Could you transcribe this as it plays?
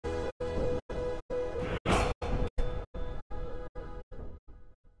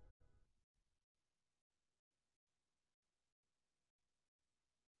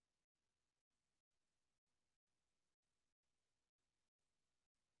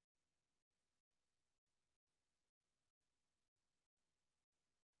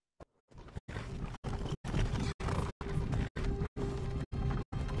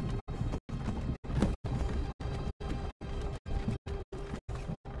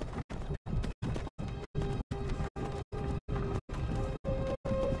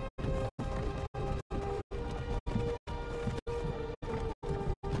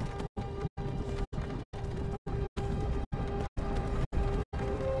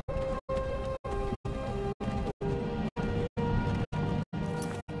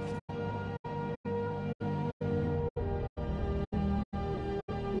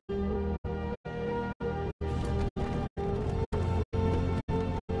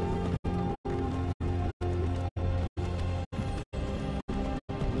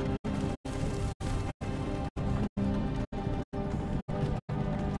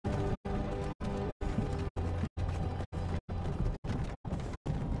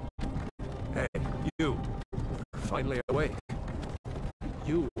finally awake.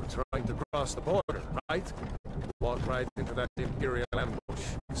 You were trying to cross the border, right? Walked right into that Imperial ambush,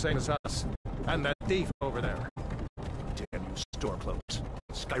 same as us. And that thief over there. Damn you Stormcloaks.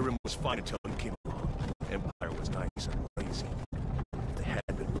 Skyrim was fine until you came along. Empire was nice and lazy. They had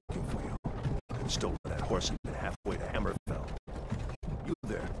been looking for you. They'd stolen that horse and been halfway to Hammerfell. You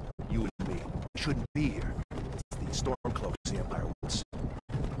there, you and me, shouldn't be here. It's these Stormcloaks the Empire wants.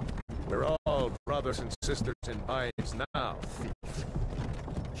 We're all brothers and sisters in binds now, thief.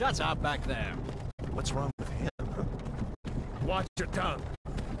 Shut up back there. What's wrong with him, huh? Watch your tongue.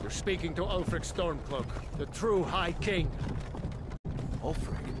 You're speaking to Ulfric Stormcloak, the true High King.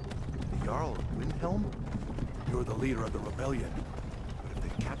 Ulfric? The Jarl of Windhelm? You're the leader of the rebellion. But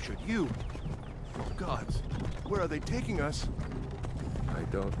if they captured you... Oh gods, where are they taking us? I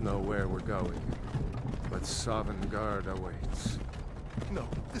don't know where we're going, but Sovngarde awaits. No,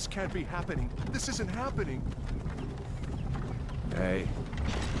 this can't be happening. This isn't happening. Hey,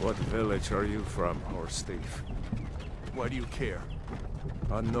 what village are you from, horse thief? Why do you care?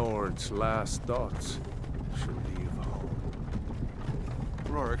 A Nord's last thoughts should leave home.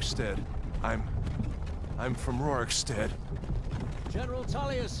 Rorikstead. I'm from Rorikstead. General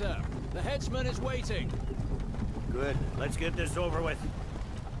Tullius, sir. The headsman is waiting. Good. Let's get this over with.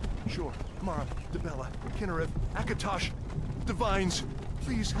 Sure. Mara, Debella, Kinnereth, Akatosh, Divines,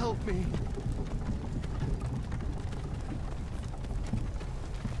 please help me.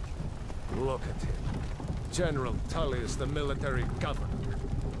 Look at him. General Tullius, the military governor.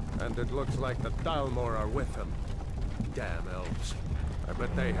 And it looks like the Dalmor are with him. Damn elves. I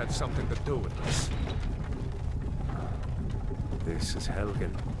bet they had something to do with this. This is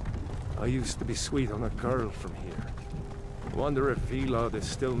Helgen. I used to be sweet on a girl from here. Wonder if Vilod is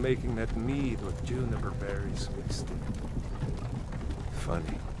still making that mead with juniper berries mixed in.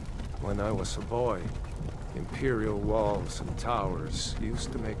 Funny. When I was a boy, Imperial walls and towers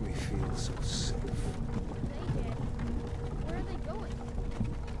used to make me feel so safe. Where are they going?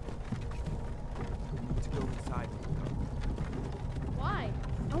 To go inside. Why?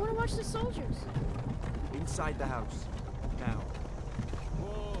 I want to watch the soldiers. Inside the house. Now.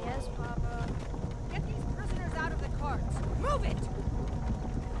 Yes, Papa. Get these prisoners out of the carts. Move it!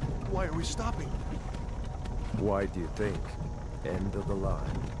 Why are we stopping? Why do you think? End of the line.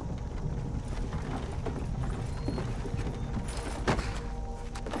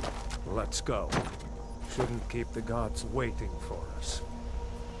 Let's go. Shouldn't keep the gods waiting for us.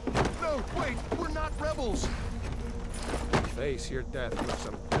 No, wait! We're not rebels! Face your death with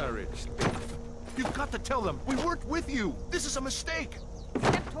some courage, thief. You've got to tell them! We weren't with you! This is a mistake!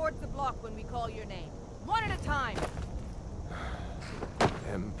 Step towards the block when we call your name. One at a time.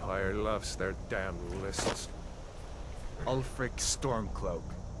 Empire loves their damn lists. Ulfric Stormcloak,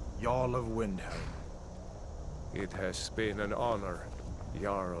 Jarl of Windhelm. It has been an honor,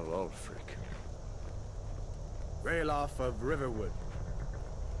 Jarl Ulfric. Ralof of Riverwood.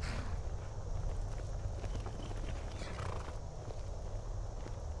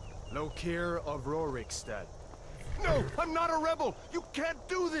 Lokir of Rorikstead. No! I'm not a rebel! You can't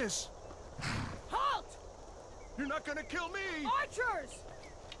do this! Halt! You're not gonna kill me! Archers!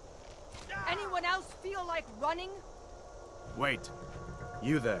 Anyone else feel like running? Wait.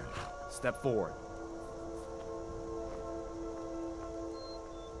 You there. Step forward.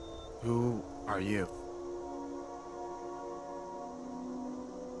 Who are you?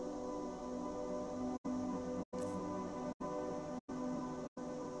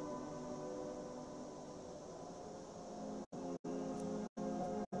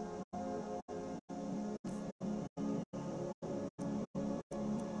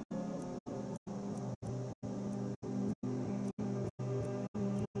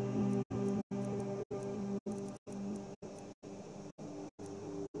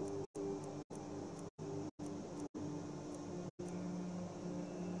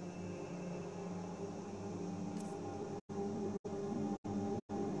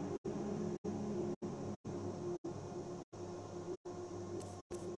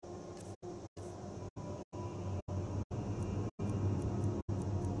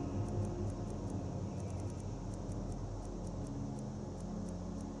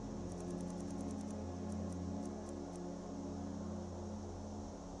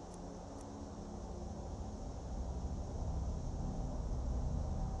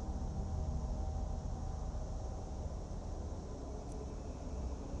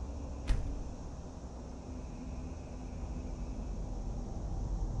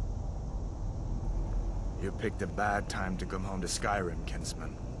 You picked a bad time to come home to Skyrim,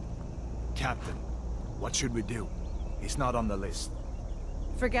 kinsman. Captain, what should we do? He's not on the list.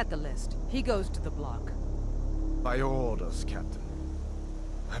 Forget the list. He goes to the block. By your orders, Captain.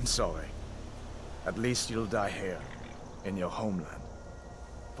 I'm sorry. At least you'll die here, in your homeland.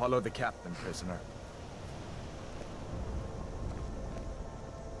 Follow the captain, prisoner.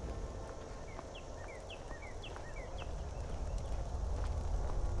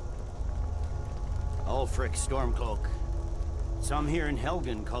 Ulfric Stormcloak. Some here in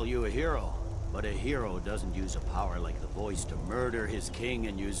Helgen call you a hero, but a hero doesn't use a power like the voice to murder his king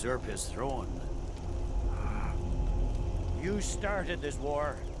and usurp his throne. You started this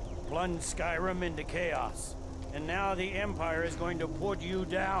war, plunged Skyrim into chaos, and now the Empire is going to put you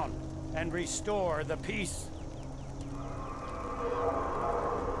down and restore the peace.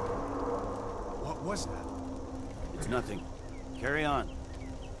 What was that? It's nothing. Carry on.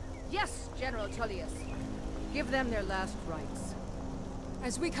 Yes, General Tullius. Give them their last rites.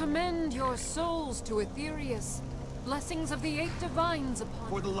 As we commend your souls to Aetherius, blessings of the eight divines upon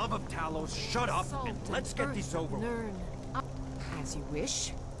For the love of Talos, shut up Salt and let's get earth this over with. Nirn. As you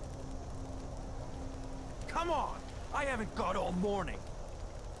wish. Come on! I haven't got all morning.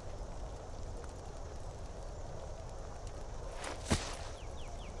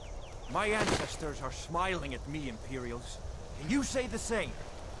 My ancestors are smiling at me, Imperials. Can you say the same?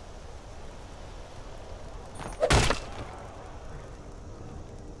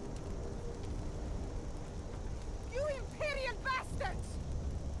 You Imperial bastards!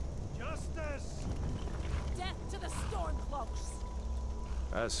 Justice! Death to the Stormcloaks!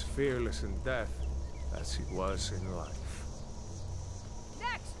 As fearless in death as he was in life.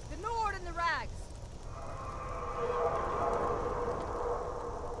 Next, the Nord and the Rags.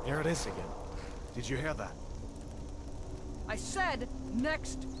 Here it is again. Did you hear that? I said,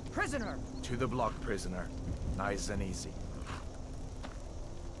 next prisoner. To the block, prisoner. Nice and easy.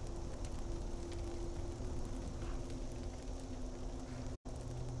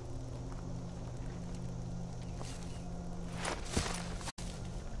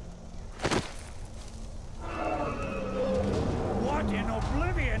 What in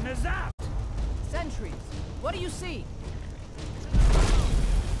oblivion is that? Sentries, what do you see?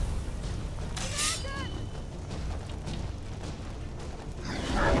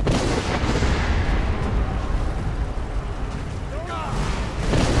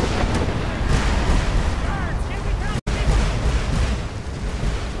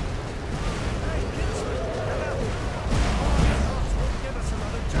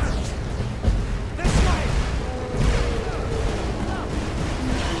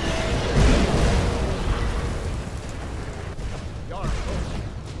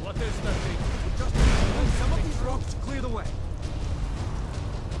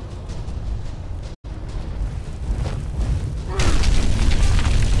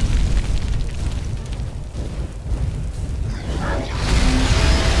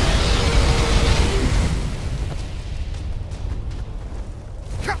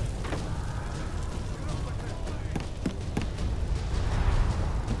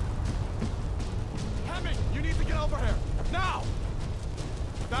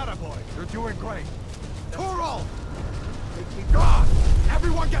 Doing great. Torol! God!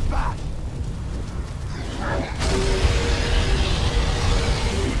 Everyone get back!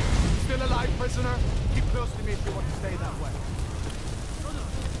 Still alive, prisoner? Keep close to me if you want to stay that way.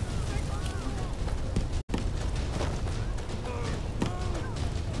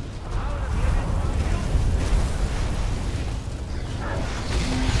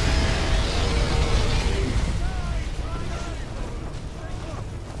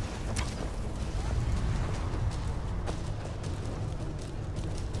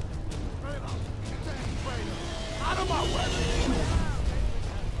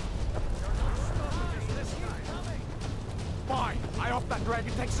 Fine. I hope that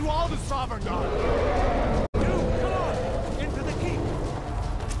dragon takes you all to Sovereign Guard. You, come on! Into the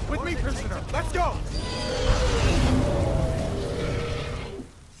keep! With me, prisoner. Let's go!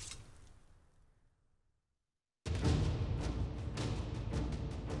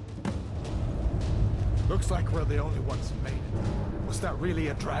 Looks like we're the only ones who made it. Was that really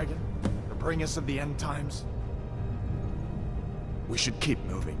a dragon? To bring us of the end times? We should keep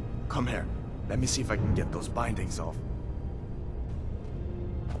moving. Come here. Let me see if I can get those bindings off.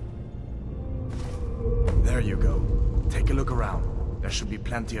 There you go. Take a look around. There should be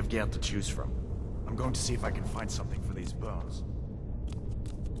plenty of gear to choose from. I'm going to see if I can find something for these bones.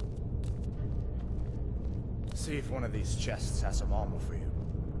 See if one of these chests has some armor for you.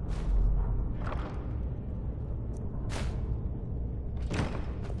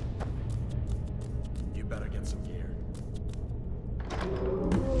 You better get some gear.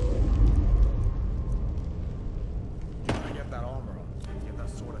 You gotta get that armor on. Get that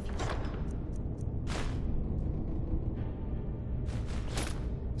sword if you should.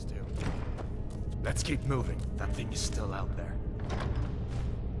 Let's keep moving. That thing is still out there.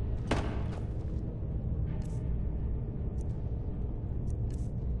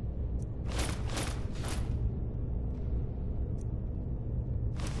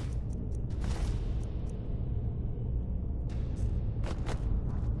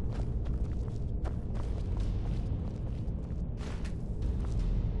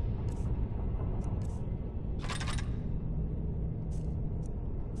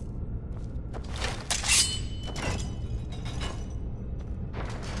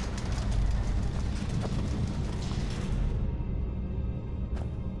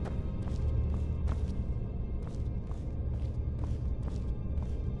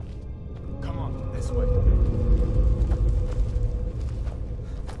 Come on, this way.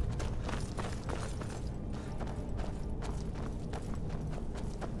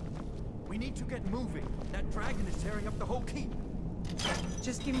 We need to get moving. That dragon is tearing up the whole keep.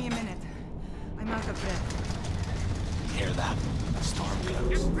 Just give me a minute. I'm out of breath. Hear that? Storm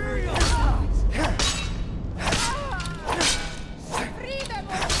close. Free them,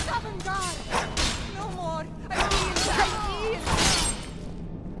 or stubborn guard! No more! I feel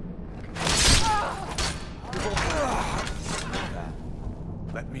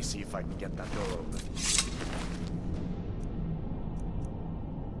Let me see if I can get that door open.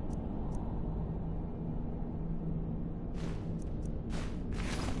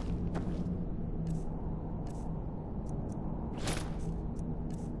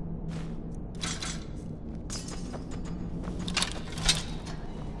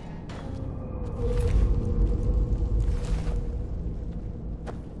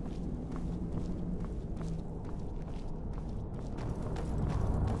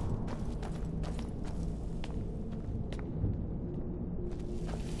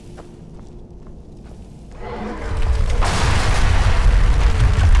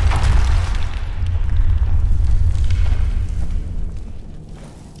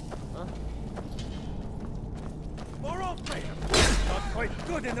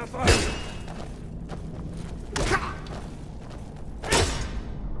 Good enough, are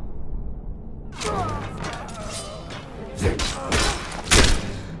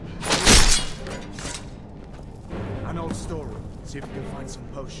An old storeroom. See if you can find some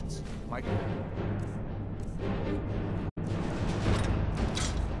potions. Might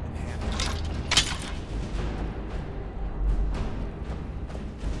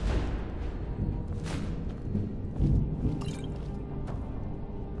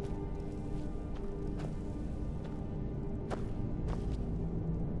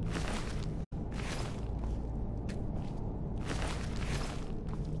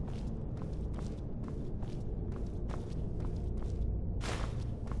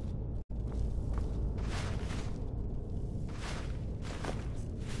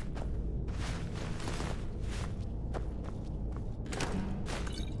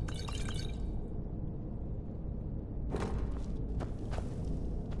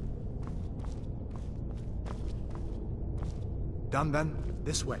done then.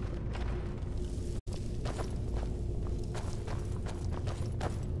 This way.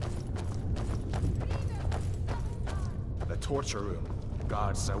 The torture room.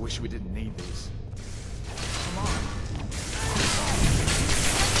 Gods, I wish we didn't need these. Come on.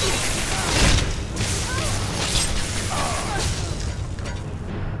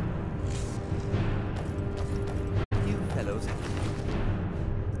 You fellows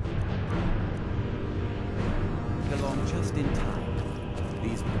belong just in time.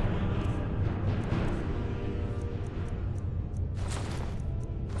 These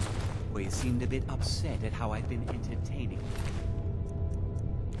boys seemed a bit upset at how I've been entertaining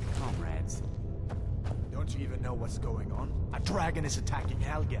comrades. Don't you even know what's going on? A dragon is attacking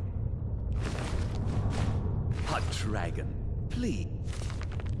Helgen. A dragon, please.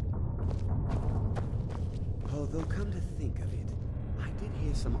 Although, come to think of it, I did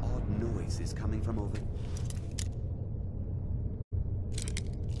hear some odd noises coming from over...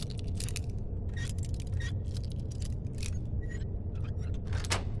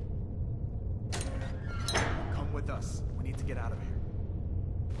 Come with us. We need to get out of here.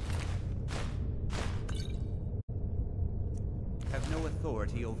 Have no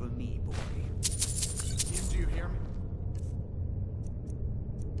authority over me, boy. Ian, do you hear me?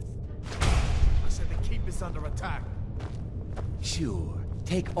 I said the keep is under attack. Sure,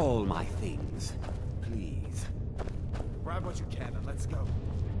 take all my things, please. Grab what you can and let's go.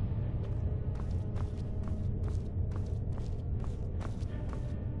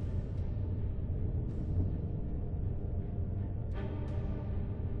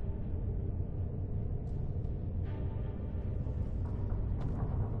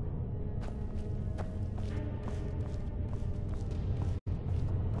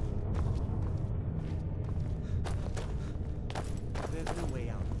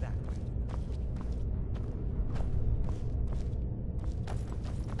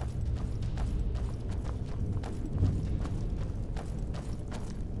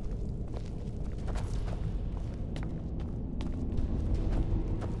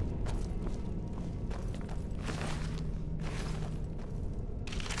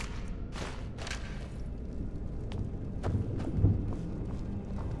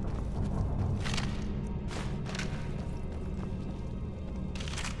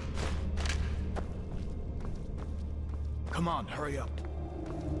 Come on, hurry up.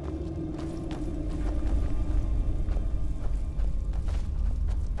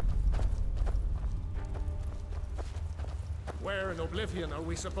 Where in Oblivion are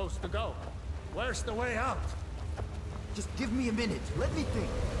we supposed to go? Where's the way out? Just give me a minute. Let me think.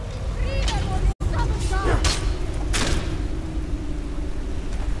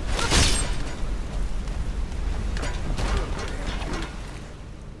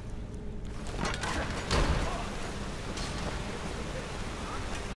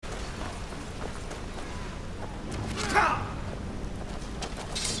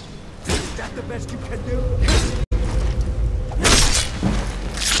 Is that the best you can do?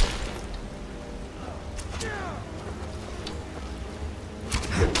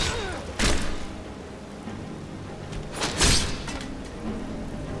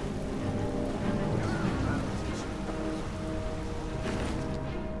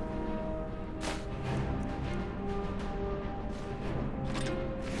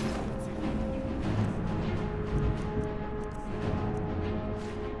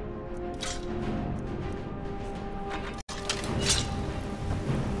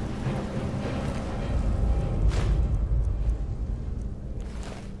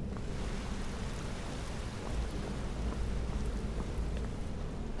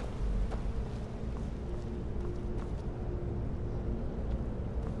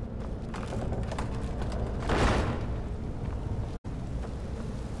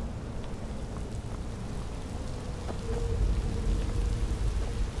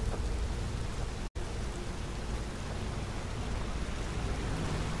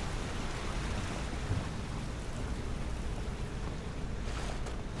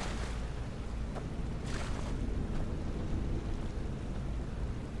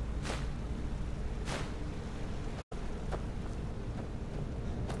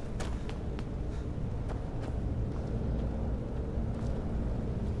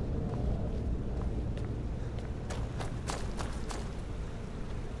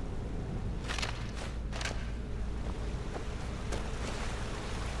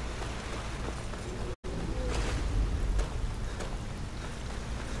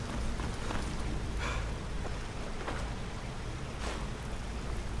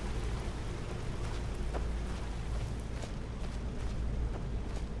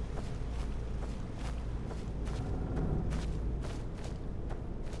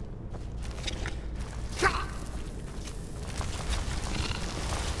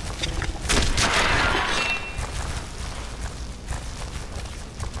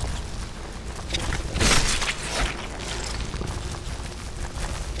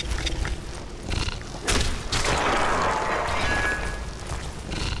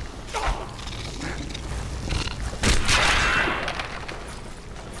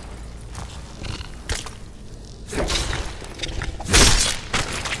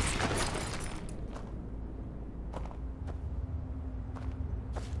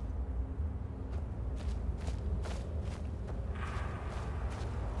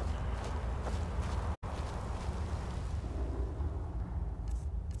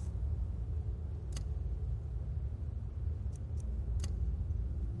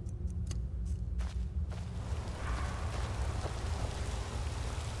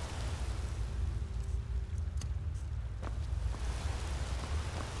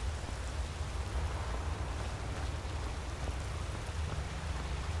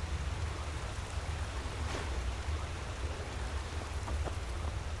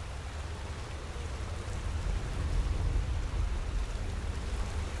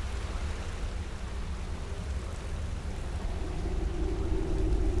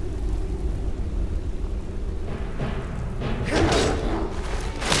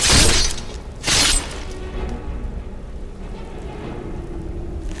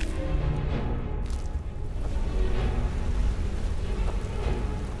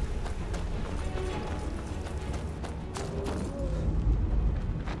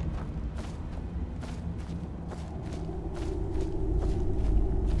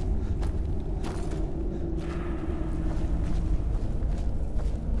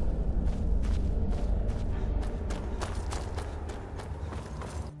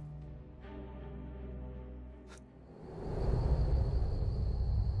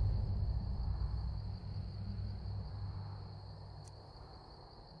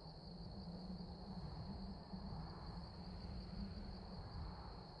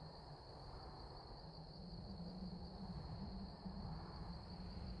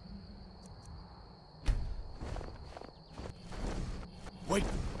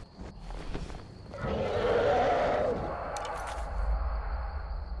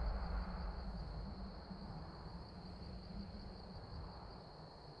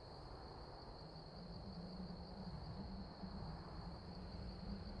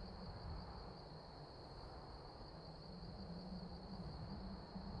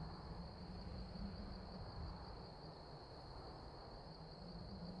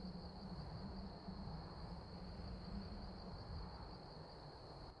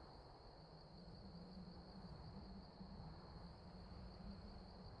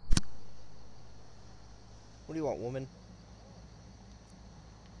 What do you want, woman?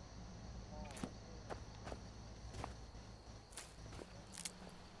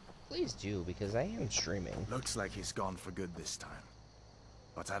 Please do, because I am streaming. Looks like he's gone for good this time.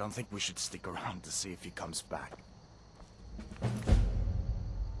 But I don't think we should stick around to see if he comes back.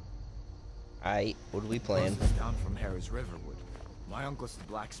 What are we playing? This is down from Harry's Riverwood. My uncle's the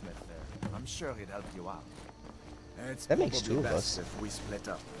blacksmith there. I'm sure he'd help you out. It's That makes two of best us. if we split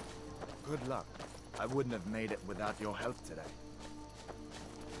up. Good luck. I wouldn't have made it without your help today.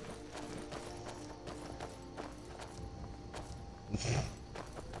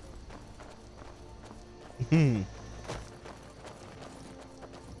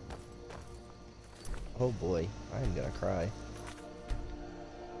 Oh boy, I'm gonna cry.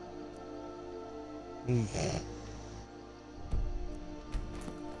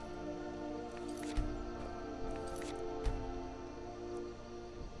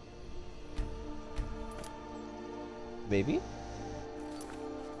 Maybe?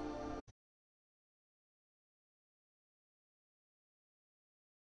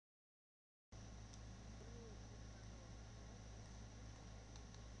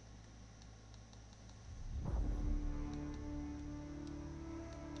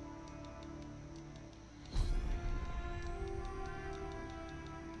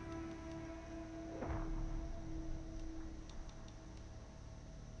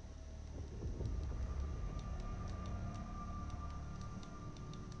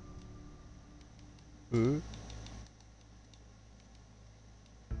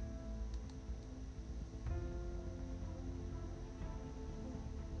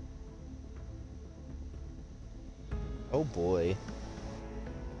 Oh boy.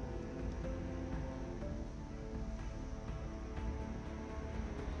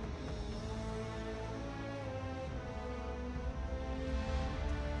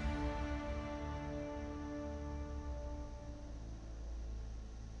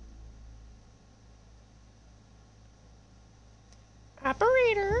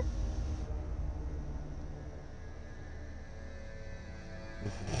 Operator.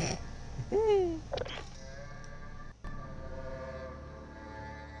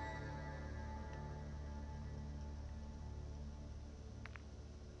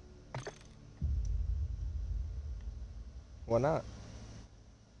 Why not?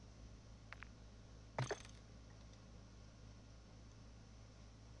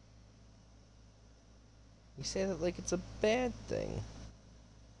 You say that like it's a bad thing.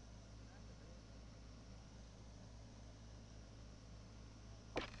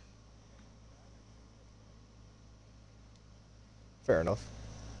 Fair enough.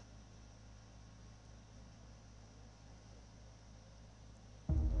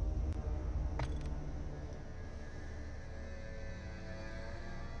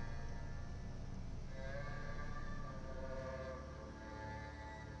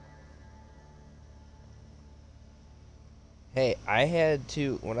 Hey, I had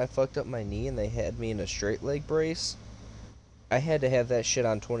to, when I fucked up my knee and they had me in a straight leg brace, I had to have that shit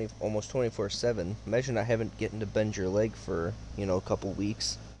on almost 24/7. Imagine not having getting to bend your leg for, you know, a couple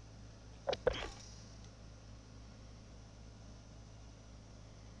weeks.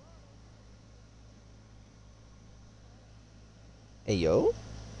 Hey, yo?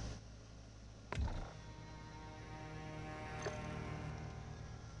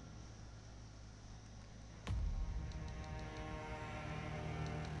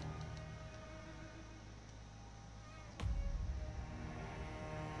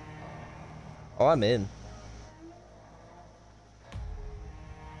 Oh, I'm in.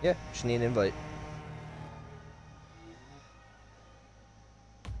 Yeah, just need an invite.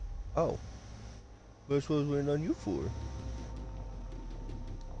 Oh. That's what I was waiting on you for.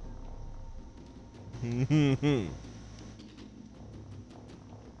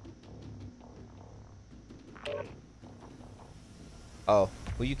 Oh,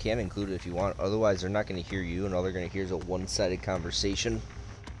 well you can include it if you want, otherwise they're not going to hear you and all they're going to hear is a one-sided conversation.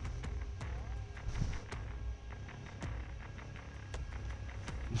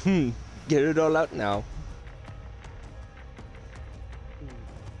 Get it all out now.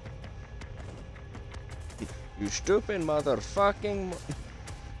 You stupid motherfucking...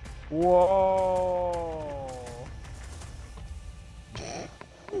 Whoa!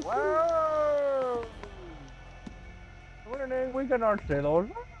 Whoa! What an egg we can ourselves.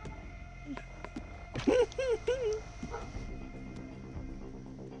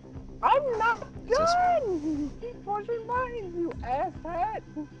 I'm not done! Keep pushing buttons, you asshat!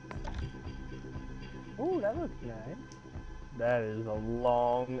 Ooh, that looks nice. That is a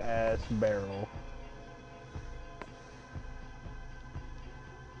long ass barrel.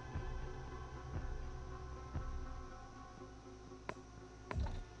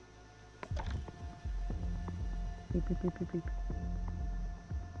 peep, peep, peep, peep.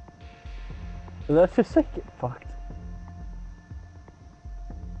 So let's just say get fucked.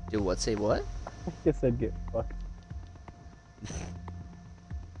 Do what? Say what? I guess I'd get fucked.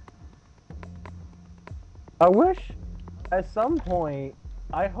 I wish, at some point,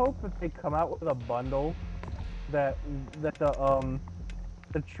 I hope that they come out with a bundle that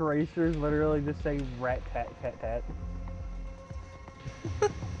the tracers literally just say rat tat tat tat.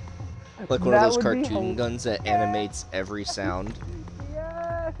 Like one of those cartoon guns that animates every sound.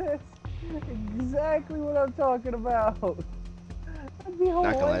 Yes, exactly what I'm talking about. That'd be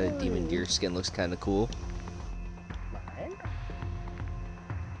Not gonna lie, the hilarious. demon deer skin looks kind of cool.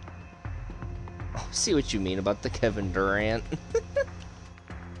 Oh, see what you mean about the Kevin Durant.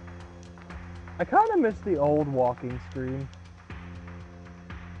 I kind of miss the old walking screen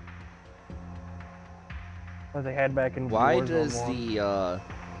that they had back in Why Warzone does 1.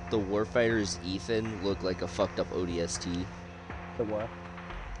 the Warfighter's Ethan look like a fucked up ODST? The what?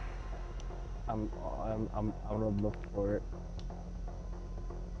 I'm gonna look for it.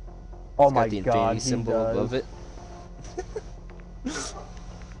 Oh It's my got the god, infinity he symbol does. above it.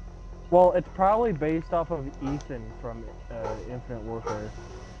 Well, it's probably based off of Ethan from Infinite Warfare.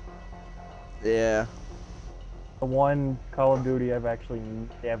 Yeah. The one Call of Duty I've actually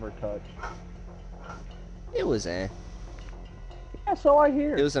never touched. It was eh. Yeah, so I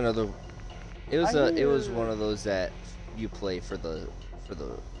hear. It was another. It was I it was hear. one of those that you play for the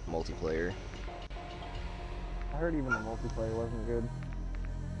multiplayer. I heard even the multiplayer wasn't good.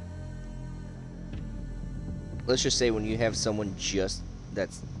 Let's just say when you have someone just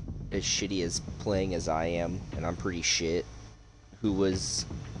that's as shitty as playing as I am, and I'm pretty shit, who was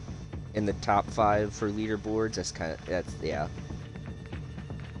in the top 5 for leaderboards, that's yeah.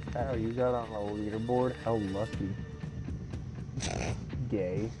 Oh, you got on a leaderboard? How lucky.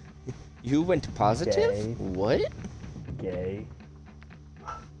 Gay. You went to positive? Gay. What? Gay.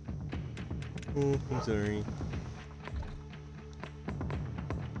 Oh, I'm sorry.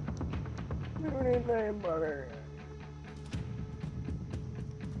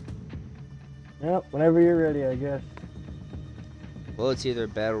 Yep, whenever you're ready, I guess. Well, it's either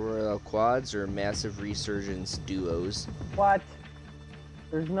Battle Royale quads or Massive Resurgence duos. What?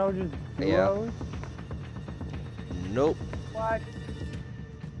 There's no just duos? Nope. What?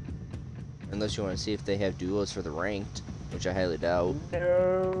 Unless you want to see if they have duos for the ranked, which I highly doubt.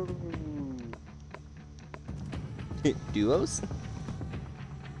 No. Duos?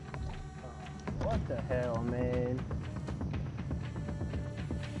 What the hell, man?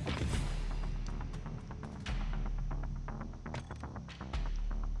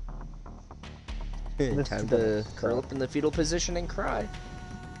 Time to curl up in the fetal position and cry.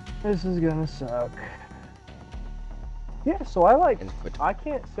 This is gonna suck. Yeah, so I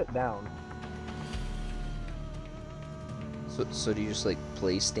can't sit down. So do you just like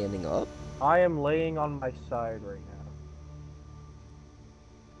play standing up? I am laying on my side right now.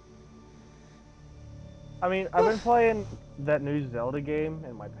 I mean, I've been playing that new Zelda game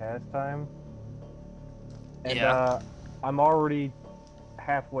in my pastime. And I'm already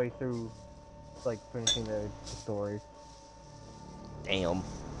halfway through like finishing the story. Damn.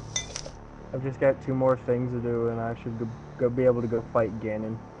 I've just got 2 more things to do, and I should go be able to go fight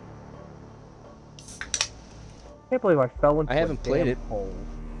Ganon. Can't believe I fell into I haven't played it. Hole.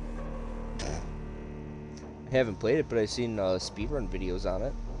 I haven't played it, but I've seen speedrun videos on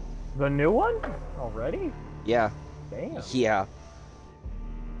it. The new one? Already? Yeah. Damn. Yeah.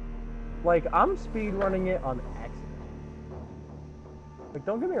 Like, I'm speedrunning it on accident. Like,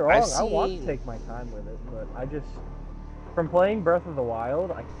 don't get me wrong, I want to take my time with it, but I just... From playing Breath of the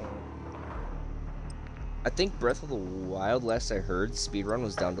Wild, I can't. I think Breath of the Wild, last I heard, speedrun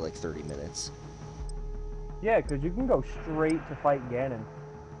was down to like 30 minutes. Yeah, because you can go straight to fight Ganon.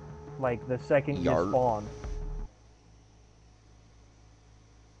 Like, the second you spawn.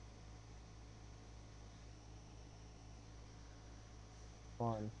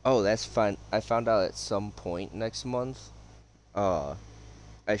 Fun. Oh, that's fine. I found out at some point next month,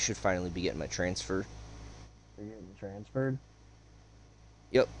 I should finally be getting my transfer. You're getting transferred?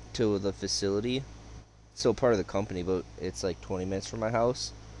 Yep, to the facility. Still part of the company, but it's like 20 minutes from my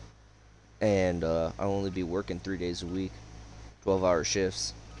house. And I'll only be working 3 days a week, 12-hour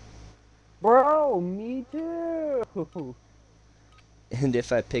shifts. Bro, me too! And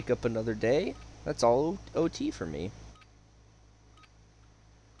if I pick up another day, that's all OT for me.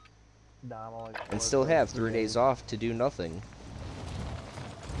 Nah, I'm only And still have 3 days off to do nothing.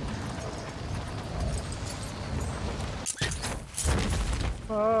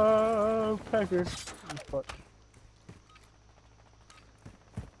 Pecker. Fuck.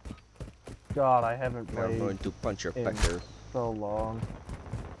 God, I haven't Now I'm played going to punch your in pecker. so long.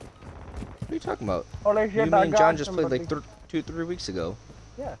 What are you talking about? Holy shit, You, me, I and got John just played somebody. like 2-3 weeks ago.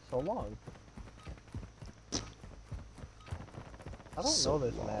 Yeah, so long. I don't So know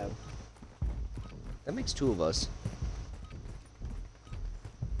this long. map. That makes 2 of us.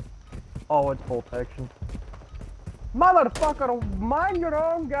 Oh, it's full protection. Motherfucker, mind your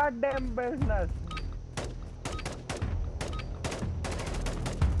own goddamn business.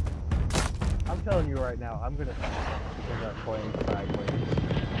 I'm telling you right now, I'm gonna because I'm playing sideways.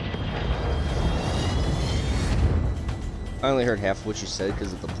 I only heard half of what you said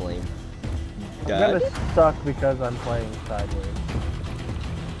because of the plane. I'm gonna suck because I'm playing sideways.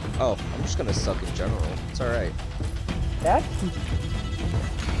 Oh, I'm just gonna suck in general. It's alright. Dad?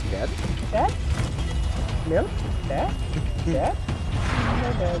 Dad? Dad? Milk? Dad? Dad?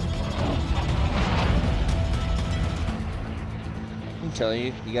 Oh, Dad. I'm telling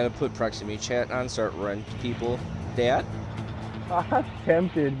you, you gotta put proximity chat on, start running to people. Dad? I'm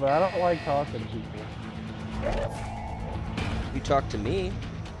tempted, but I don't like talking to people. You talk to me.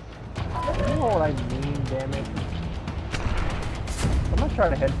 You know what I mean, damn it. I'm gonna try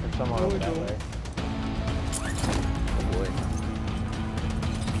to head for someone over that way. Oh boy.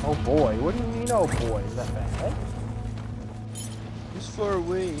 Oh boy, what do you mean oh boy? Is that bad? He's far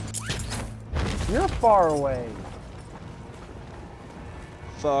away. You're far away.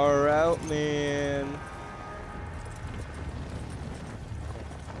 Far out, man.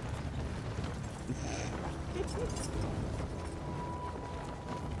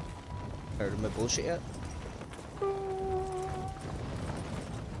 Heard of my bullshit yet?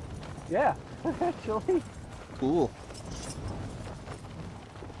 Yeah, actually. Cool.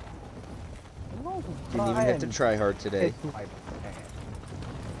 Didn't even have to try hard today.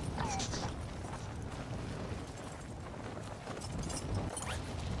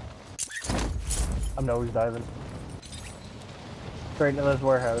 I'm nose diving. Straight into this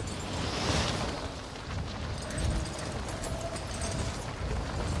warehouse.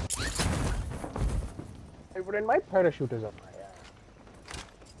 Hey, but then my parachute is up my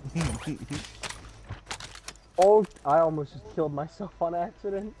ass. Oh, I almost just killed myself on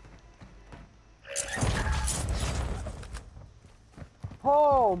accident.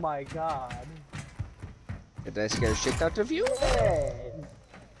 Oh my god. Did I scare shit out of you? Yes.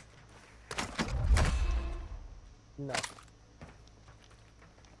 No.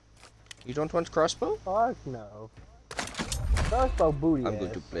 You don't want crossbow? Fuck no. Crossbow booty I'm ass.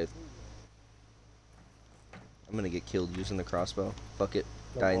 going to play. I'm gonna get killed using the crossbow. Fuck it.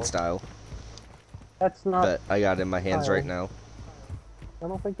 No Die in balls. style. That's not. But I got it in my hands style. right now. I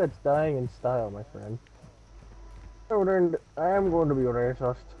don't think that's dying in style, my friend. Oh, then I am going to be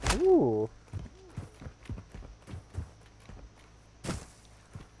racist. Ooh.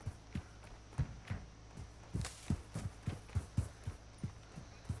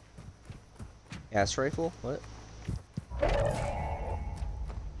 Ass rifle? What?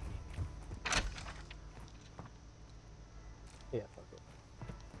 Yeah, fuck it.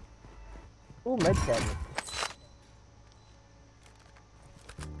 Ooh, med cabinet.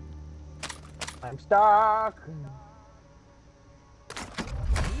 I'm stuck.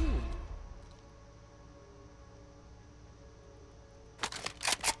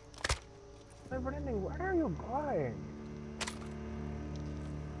 Everything, where are you going?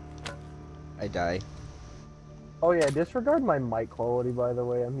 I die. Oh yeah, disregard my mic quality, by the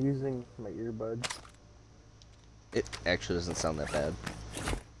way. I'm using my earbuds. It actually doesn't sound that bad.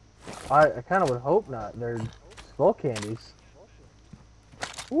 I kind of would hope not. They're skull candies.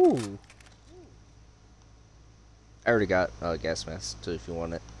 Ooh. I already got a gas mask, so if you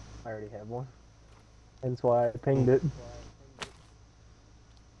want it. I already have one. That's why I pinged it.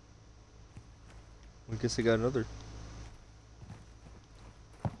 I guess I got another.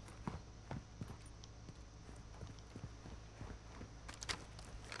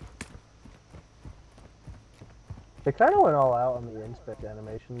 They kind of went all out on the inspect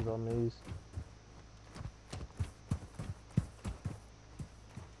animations on these.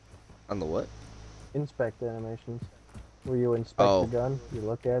 On the what? Inspect animations. Where you inspect Oh. the gun, you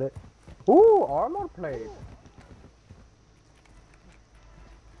look at it. Ooh, armor plate!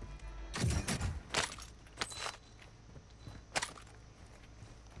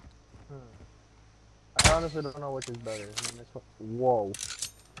 I honestly don't know which is better. I mean, this one. Whoa.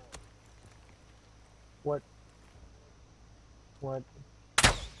 What? What?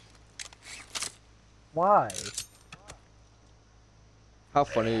 Why? How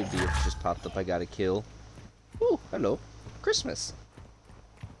funny would it be if it just popped up, I got a kill. Ooh, hello. Christmas.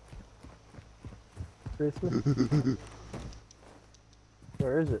 Christmas?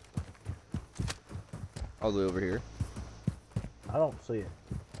 Where is it? All the way over here. I don't see it.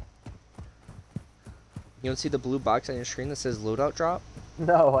 You don't see the blue box on your screen that says loadout drop?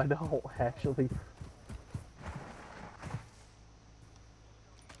 No, I don't actually.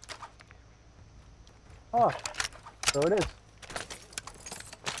 Oh, so it is.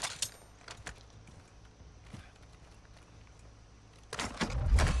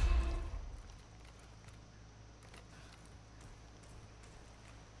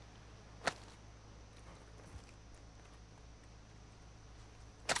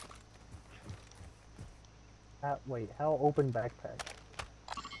 Wait, how open backpack?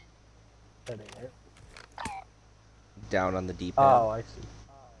 That ain't it. Down on the D-pad. Oh, I see.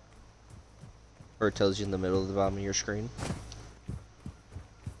 Or it tells you in the middle of the bottom of your screen.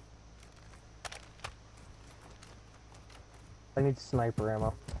 I need sniper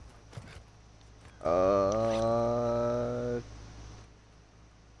ammo.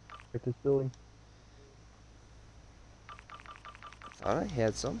 Get this building. Thought I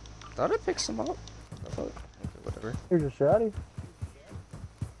had some. Thought I picked some up. I thought, okay, whatever. Here's a shotty.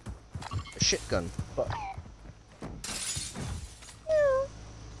 A shit gun. Fuck.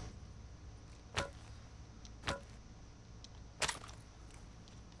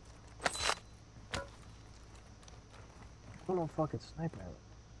 I don't fucking sniper at it.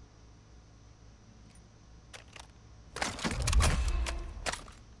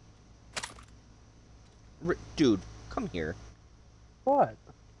 Dude, come here. What?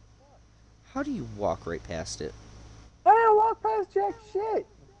 How do you walk right past it? I didn't walk past jack shit.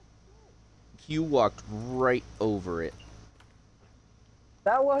 You walked right over it.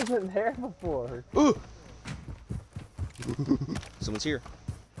 That wasn't there before. Ooh! Someone's here.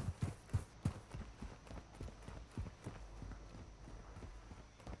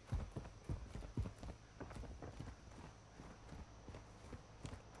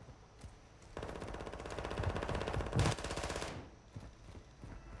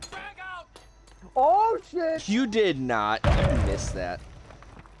 Oh shit! You did not. You missed that.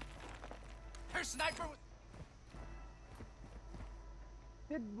 Her sniper.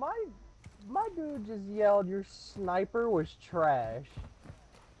 Did my dude just yelled your sniper was trash?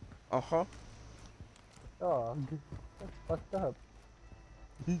 Uh-huh. Oh, that's fucked up.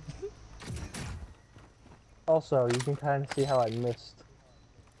 Also, you can kind of see how I missed.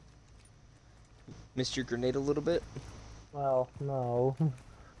 Missed your grenade a little bit? Well, no.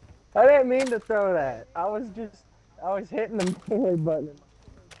 I didn't mean to throw that. I was hitting the melee button.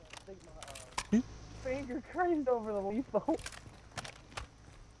 And I think my finger crazed over the lethal.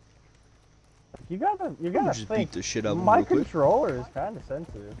 You gotta just think. beat the shit out of him My real quick. controller is kind of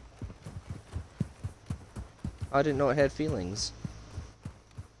sensitive. I didn't know it had feelings.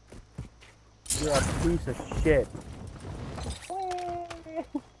 You're a piece of shit.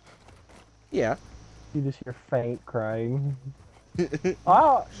 Yeah. You just hear faint crying.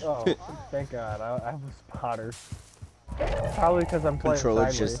 Oh, thank God. I have a spotter. Probably because I'm playing Controller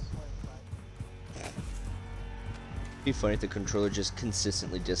sideways. just... Be funny if the controller just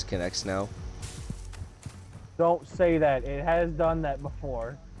consistently disconnects now. Don't say that. It has done that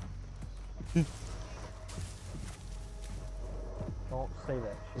before. Don't say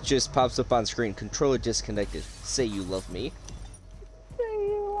that It shit. just pops up on screen. Controller disconnected. Say you love me. Say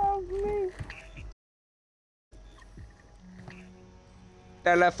you love me.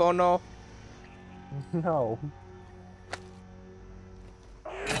 Telefono. No.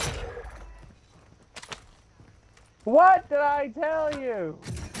 What did I tell you?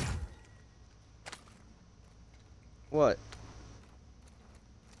 What?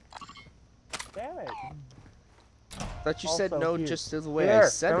 Damn it. Thought you said Also no here. just the way Here, I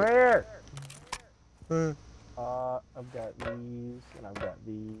said come it. here. Huh. I've got these, and I've got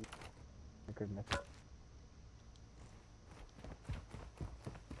these. Oh, goodness.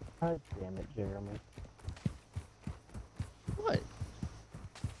 God damn it, Jeremy. What?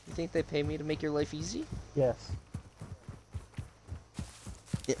 You think they pay me to make your life easy? Yes.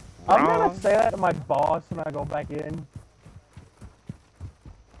 Yeah. I'm Wrong. gonna say that to my boss when I go back in.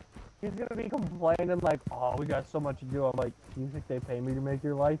 He's gonna be complaining like, oh, we got so much to do. I'm like, do you think they pay me to make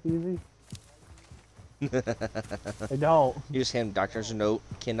your life easy? They don't. You just hand doctors a note.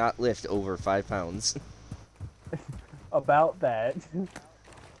 Cannot lift over 5 pounds. About that.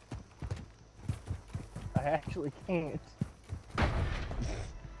 I actually can't.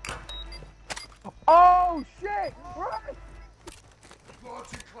 Oh shit! Run!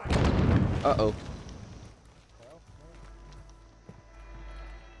 Uh-oh.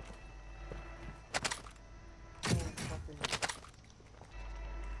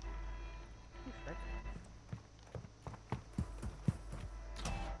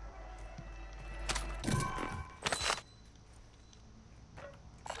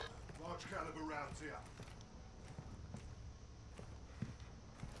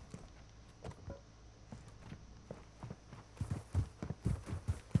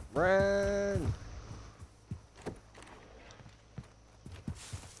 Run!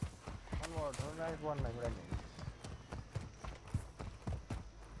 One more, nice one, my friend.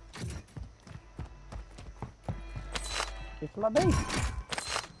 It's my base.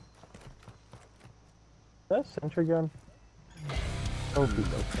 That sentry gun. Oh, be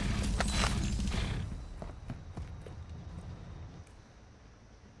okay.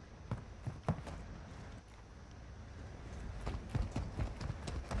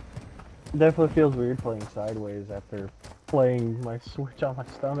 Definitely feels weird playing sideways after playing my Switch on my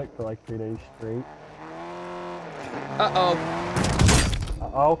stomach for like 3 days straight. Uh-oh.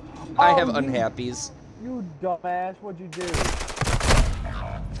 Uh-oh. I have unhappies. You dumbass, what'd you do?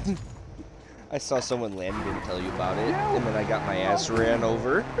 I saw someone land and didn't tell you about it, and then I got my ass ran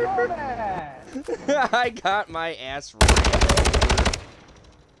over. I got my ass ran over.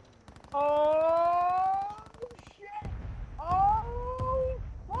 Oh, shit! Oh,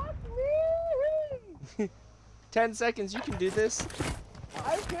 fuck me! 10 seconds, you can do this.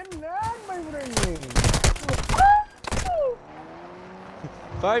 I cannot, my friend.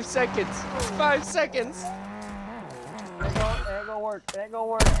 5 seconds. 5 seconds. Ain't gonna work. Ain't gonna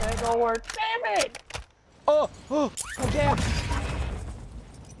work. Ain't gonna work. Damn it! Oh, damn.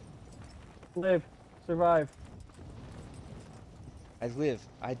 Live. Survive. I live.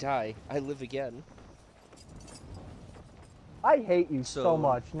 I die. I live again. I hate you so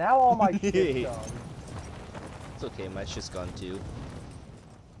much. Now all my shit's done. It's okay, my shit's gone too.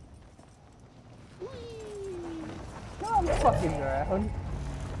 Get on the fucking ground.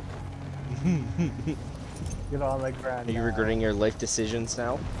 Get on the ground. Are you regretting your life decisions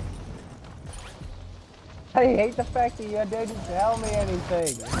now? I hate the fact that you didn't tell me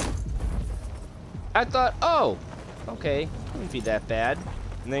anything. I thought, oh, okay, wouldn't be that bad.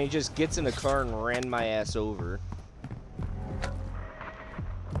 And then he just gets in a car and ran my ass over.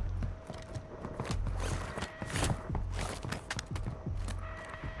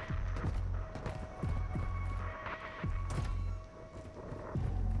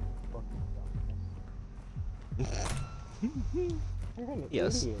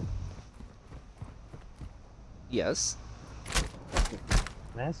 Yes. Idiot. Yes.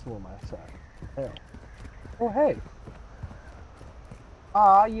 That's what my side. Hell. Oh, hey.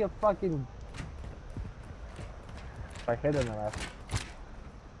 Aw, you fucking... I hit him enough.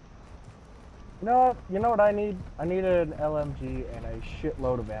 You know what I need? I need an LMG and a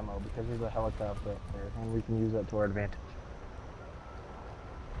shitload of ammo because there's a helicopter up there and we can use that to our advantage.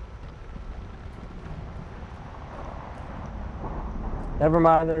 Never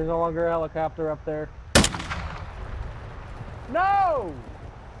mind, there's no longer a helicopter up there. No!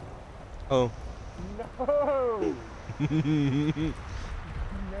 Oh. No!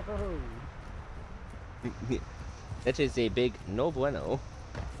 No! That is a big no bueno.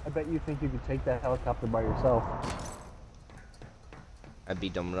 I bet you think you could take that helicopter by yourself. I'd be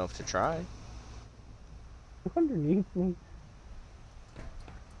dumb enough to try. Underneath me.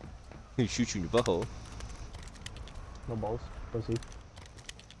 He'll shoot you in your butthole. No balls, pussy.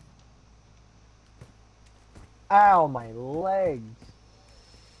 Ow, my legs.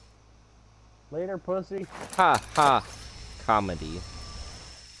 Later, pussy. Ha ha. Comedy.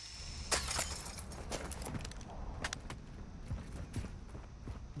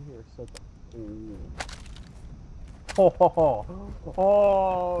 You're such a fool.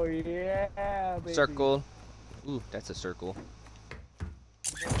 Oh, yeah, baby. Circle. Ooh, that's a circle.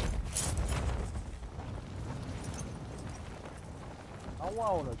 I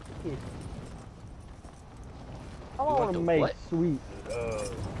want to kiss. I want to make what? sweet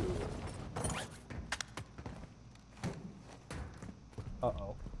love.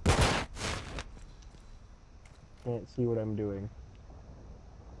 Uh-oh. Can't see what I'm doing.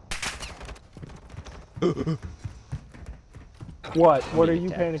 What? What are you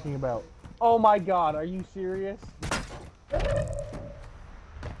panicking about? Oh my god, are you serious? Are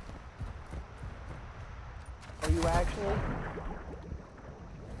you actually?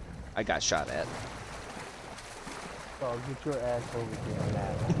 I got shot at. Oh, get your ass over here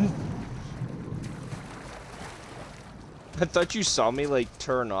now. I thought you saw me like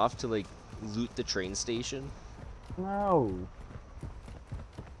turn off to like loot the train station. No.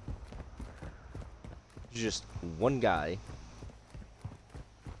 Just one guy.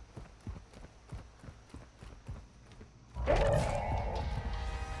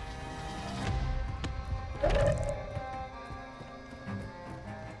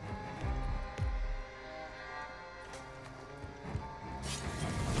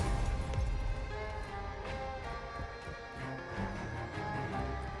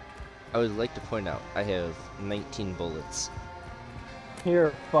 I would like to point out I have 19 bullets. You're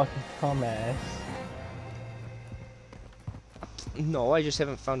a fucking dumbass. No, I just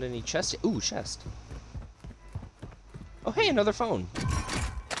haven't found any chests yet. Ooh, chest. Oh, hey, another phone.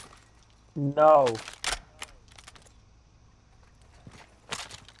 No.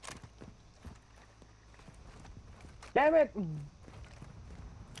 Damn it!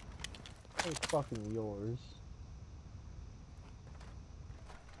 It's fucking yours.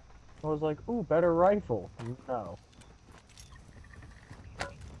 I was like, ooh, better rifle. No.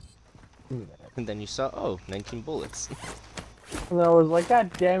 And then you saw, oh, 19 bullets. And then I was like,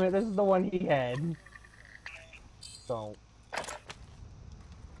 God damn it, this is the one he had. Don't.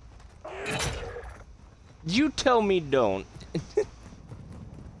 You tell me don't.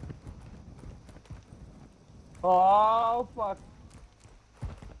 Oh, fuck.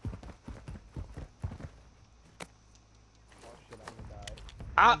 Oh shit, I'm gonna die.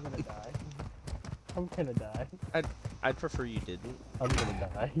 Ah! I'm gonna die. I'm gonna die. I'd prefer you didn't. I'm gonna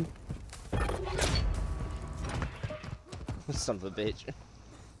die. Son of a bitch.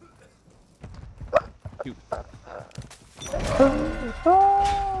 You.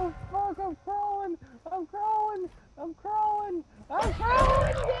 Oh, fuck, I'm crawling! I'm crawling! I'm crawling! I'm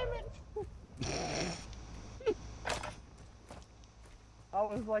crawling! Damn it! I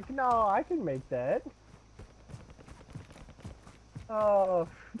was like, no, I can make that. Oh,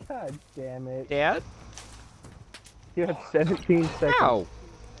 god damn it. Dad? You have 17 seconds. Ow!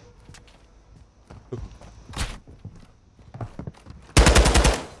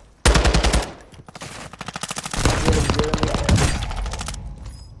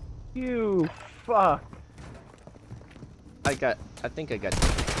 You fuck. I think I got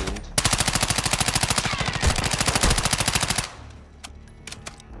dinged.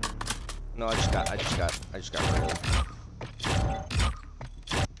 No, I just got rolled.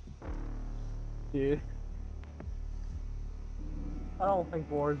 Dude. I don't think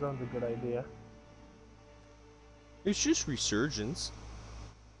Warzone's a good idea. It's just Resurgence.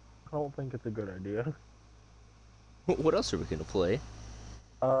 I don't think it's a good idea. What else are we gonna play?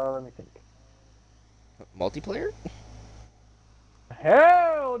 Let me think. Multiplayer?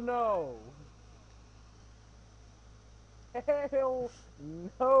 Hell no! Hell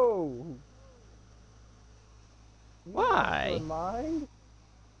no! Why? Mind?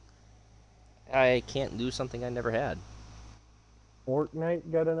 I can't do something I never had.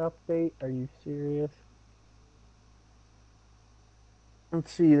 Fortnite got an update? Are you serious?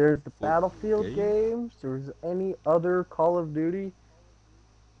 Let's see, there's the Battlefield games. There's any other Call of Duty.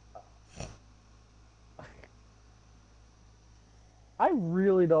 I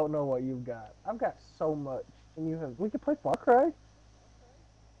really don't know what you've got. I've got so much. And you have. We could play Far Cry.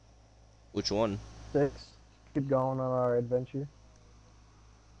 Which one? 6. Keep going on our adventure.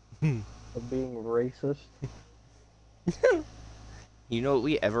 Of being racist. You know,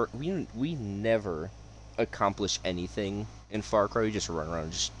 we never accomplish anything in Far Cry. We just run around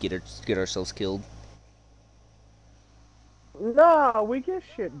and just get ourselves killed. Nah, we get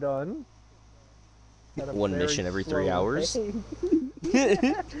shit done. One mission every 3 hours.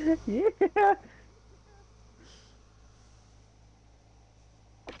 Yeah.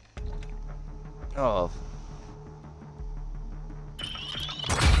 Oh.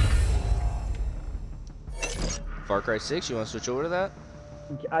 Far Cry 6, you want to switch over to that?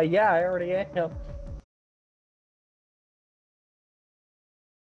 Yeah, I already am.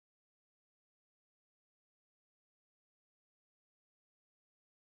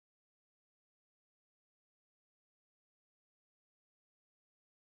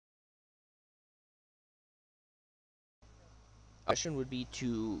 Question would be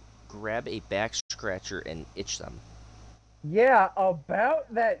to grab a back scratcher and itch them. Yeah,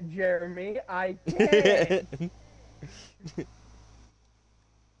 about that, Jeremy, I can.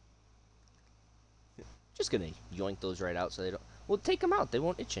 Just gonna yoink those right out so they don't. Well, take them out. They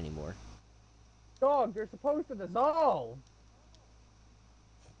won't itch anymore. Dog, they're supposed to dissolve.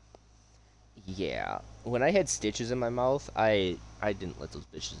 Yeah. When I had stitches in my mouth, I didn't let those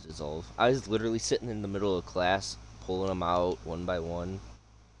bitches dissolve. I was literally sitting in the middle of class, pulling them out one by one.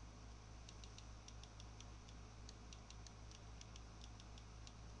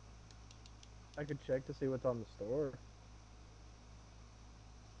 I could check to see what's on the store.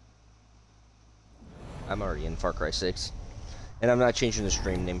 I'm already in Far Cry 6. And I'm not changing the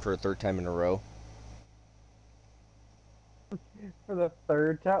stream name for a 3rd time in a row. For the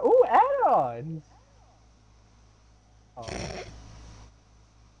 3rd time. Ooh, add-ons! Oh.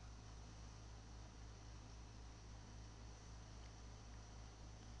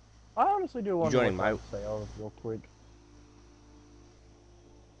 I honestly do want to look at sales real quick.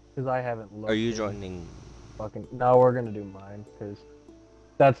 Because I haven't looked. Are you joining? Fucking no, we're gonna do mine because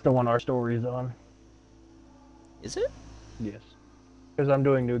That's the one our story's on. Is it? Yes. Because I'm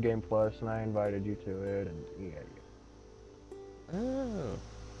doing New Game Plus, and I invited you to it, and yeah. Oh.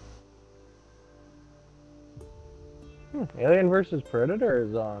 Alien vs. Predator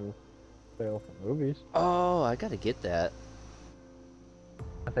is on sale for movies. Oh, I gotta get that.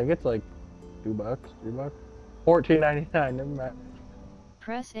 I think it's like $2, $3. $14.99. Never mind.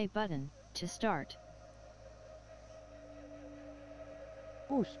 Press A button to start.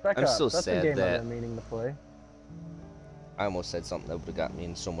 Ooh, Spec I'm Ops. so That's sad a game that- I've been meaning to play. I almost said something that would have got me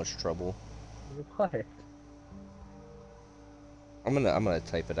in so much trouble. You play it. I'm gonna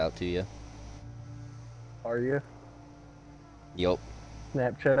type it out to you. Are you? Yup.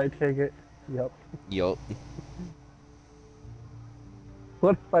 Snapchat, I take it. Yup. Yup.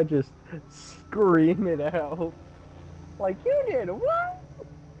 What if I just scream it out? Like, you did what?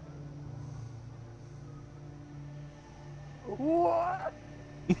 What?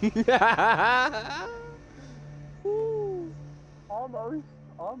 Almost.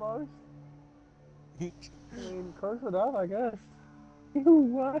 Almost. I mean, close enough, I guess.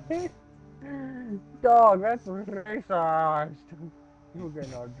 What? Dog, that's racist. You're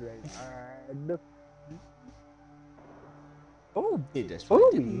getting all drained. Oh, that's right,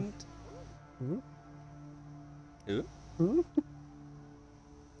 right, didn't. Who? Who?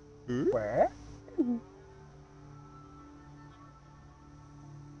 Where?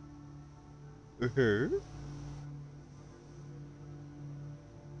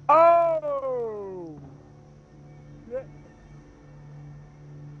 Oh! Yeah.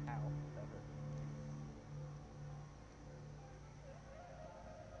 Ow. That hurt.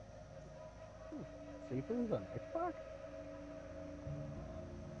 Seafood's on Xbox?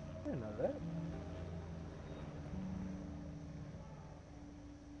 I didn't know that.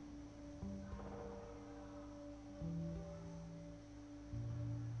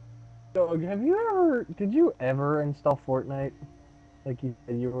 Dog, did you ever install Fortnite? Like you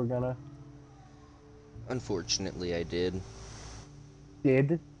said you were gonna? Unfortunately, I did.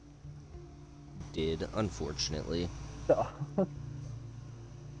 Did? Did, unfortunately. Dog.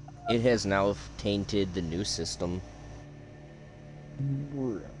 It has now tainted the new system.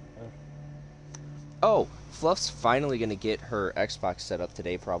 Oh, Fluff's finally gonna get her Xbox set up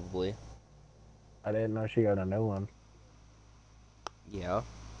today, probably. I didn't know she got a new one. Yeah.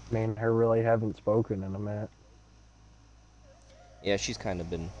 Me and her really haven't spoken in a minute. Yeah, she's kind of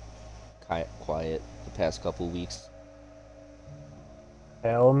been quiet the past couple weeks.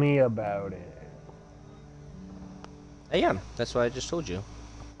 Tell me about it. I am. That's what I just told you.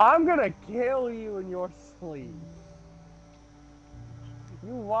 I'm gonna kill you in your sleep.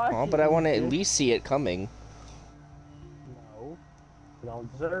 You watch Oh, it, but I you want to at bitch. least see it coming. No. You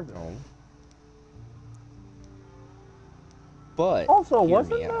don't deserve it. No. But Also, hear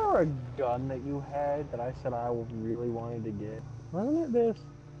wasn't me out. there a gun that you had that I said I really wanted to get? Wasn't it this?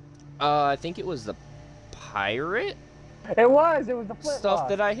 I think it was the pirate It was the flintlock. stuff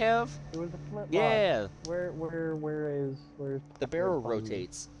that I have. It was the flintlock. Yeah. Where's The barrel where's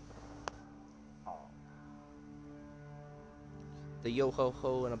rotates. Oh. The yo ho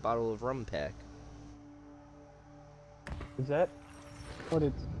ho and a bottle of rum pack. Is that what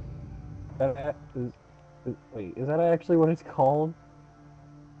it's? Wait, is that actually what it's called?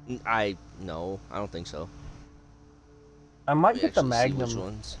 No, I don't think so. I might Let me get the actually see Magnum which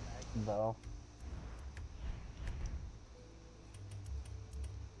ones. though.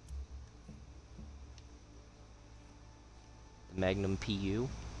 The Magnum PU.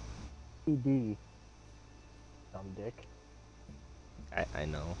 PD. Dumb dick. I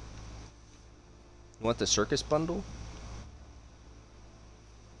know. You want the circus bundle?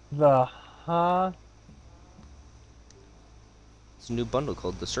 Huh? It's a new bundle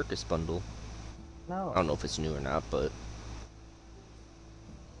called the circus bundle. No. I don't know if it's new or not, but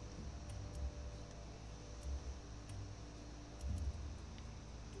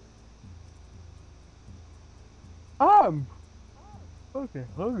I'm fucking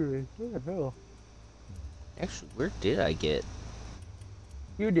hungry. What the hell? actually, where did I get?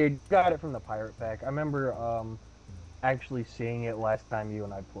 You did. Got it from the pirate pack. I remember actually seeing it last time you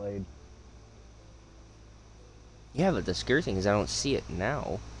and I played. Yeah, but the scary thing is I don't see it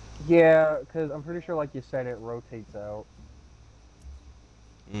now. Yeah, because I'm pretty sure, like you said, it rotates out.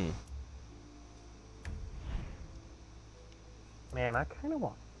 Hmm. Man, I kind of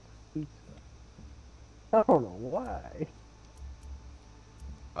want pizza. I don't know why.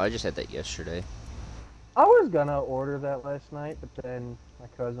 I just had that yesterday. I was gonna order that last night, but then my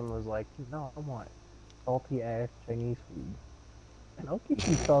cousin was like, no, I want salty-ass Chinese food. And I'll get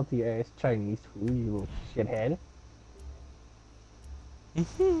you salty-ass Chinese food, you little shithead.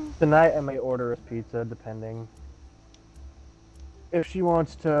 Tonight I may order us pizza, depending if she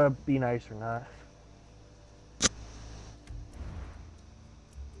wants to be nice or not.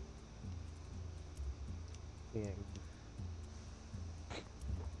 Yeah.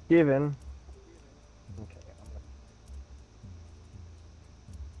 Given. Okay.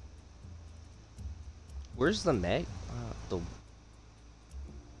 Where's the mag? The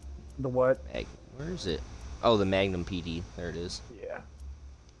what? Where is it? Oh, the Magnum PD. There it is. Yeah.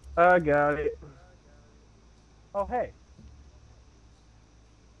 I got it. Oh, hey.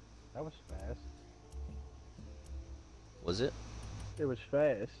 That was fast. Was it? It was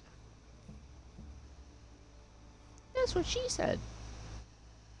fast. That's what she said.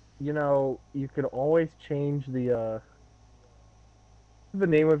 You know, you could always change the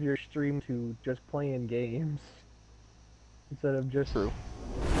name of your stream to just playing games instead of just a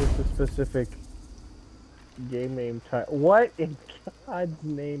specific game name type. What in God's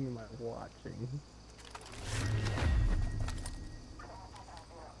name am I watching?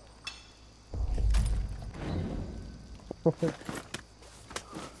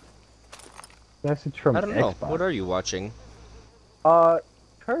 Message from I don't know. Xbox. What are you watching?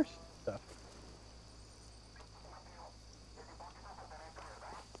 Curse stuff.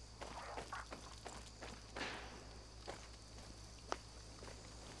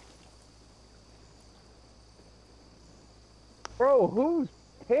 Bro, who's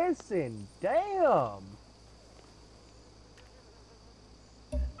pissing? Damn!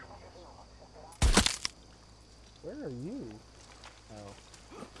 Where are you? Oh.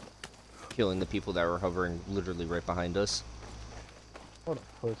 Killing the people that were hovering literally right behind us. What a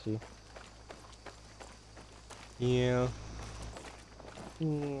pussy. Yeah.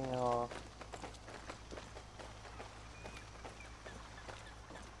 Yeah.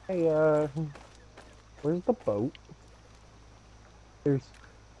 Hey, where's the boat? There's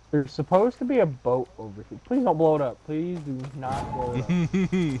supposed to be a boat over here. Please don't blow it up. Please do not blow it up.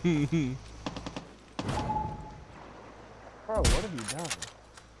 Bro, what have you done?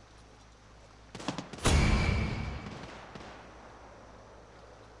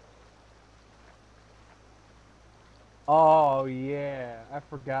 Oh, yeah. I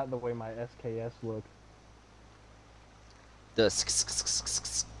forgot the way my SKS looked.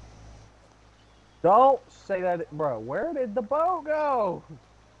 Don't say that, bro. Where did the boat go?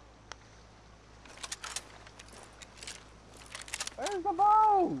 Where's the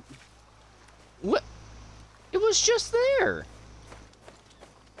boat? What? It was just there.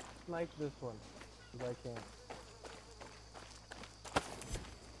 Snipe this one, because I can't.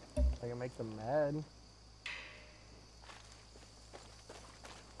 I can make them mad.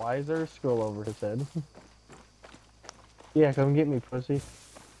 Why is there a skull over his head? Yeah, come get me, pussy.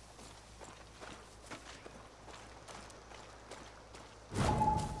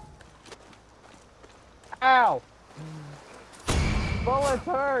 Ow! Bullets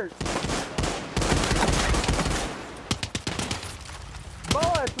hurt!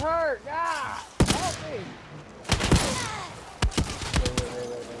 Bullets hurt! Ah! Help me!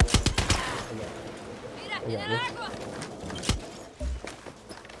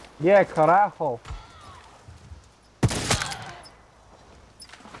 Yeah, carajo!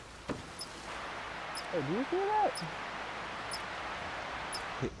 Hey, do you hear that?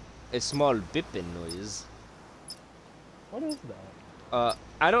 A small bipping noise. What is that?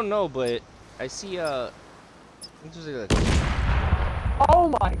 I don't know, but I see, I think there's like oh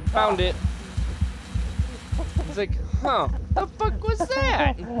my God! Found it. It's like, huh, the fuck was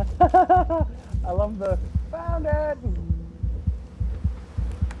that? I love the, found it!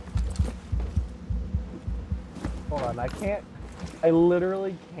 Hold on, I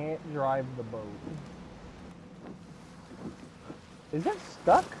literally can't drive the boat. Is it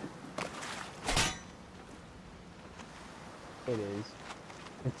stuck? It is.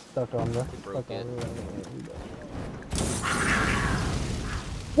 It's stuck on the. Broke it.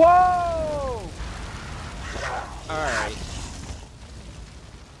 Whoa! Alright.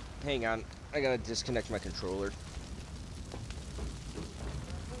 Hang on. I gotta disconnect my controller.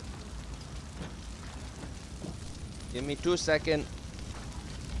 Give me 2 seconds.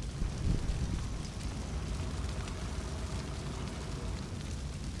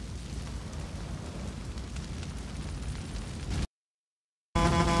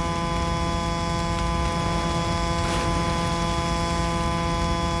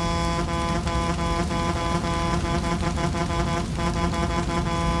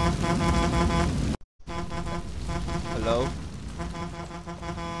 Hello?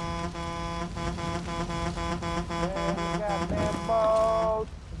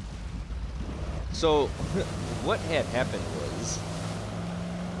 So, what had happened was,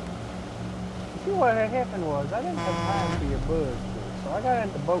 See what had happened was, I didn't have time for your bullshit, so I got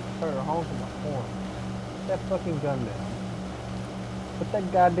in the boat and started honking my horn. Put that fucking gun down. Put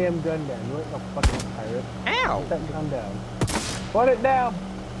that goddamn gun down. You ain't no fucking pirate. Ow! Put that gun down. Put it down!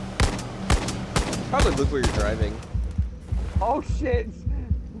 Probably look where you're driving. Oh shit!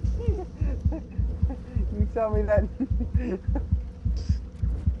 You tell me that.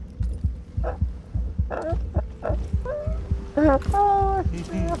 Oh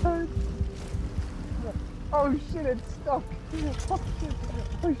shit! Oh shit, it's stuck!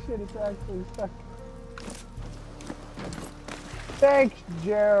 Oh shit, it's actually stuck. Thanks,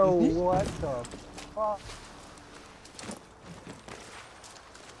 Gerald. What the fuck?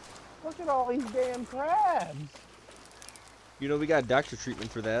 Look at all these damn crabs! You know we got doctor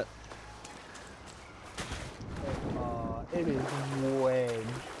treatment for that. It is wedge.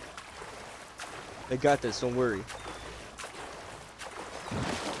 I got this, don't worry.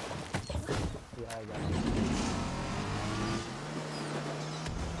 Yeah, I got it.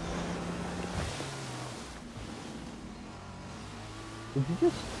 Did you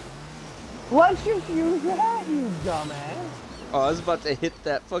just... Let's just use that, you dumbass! Oh, I was about to hit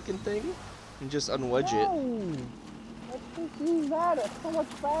that fucking thing and just unwedge it. No! Let's just use that, it's so much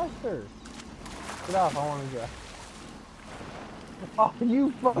faster! Get off, I wanna go. Oh,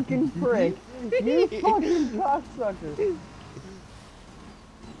 you fucking prick! You fucking cocksucker!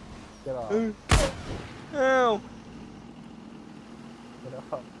 Get off. Ow! Get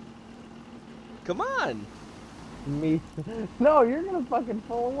off. Come on! Me. No, you're gonna fucking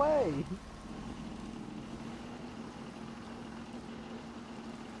pull away!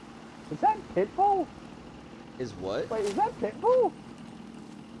 Is that Pitbull? Is what? Wait, is that Pitbull?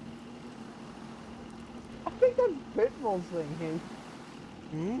 I think that's Pitbull's thing, Hank.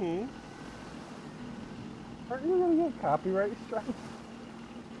 Mm-hmm. Aren't you gonna get copyright strikes?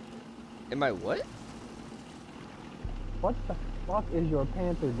 Am I what? What the fuck is your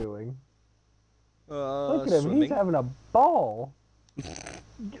panther doing? Look at him, swimming. he's having a ball. Let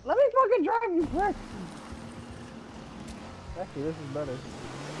me fucking drive, you prick! Actually, this is better.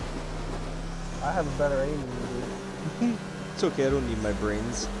 I have a better aim than you do. It's okay, I don't need my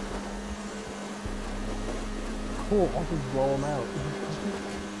brains. Cool, I'll just blow him out.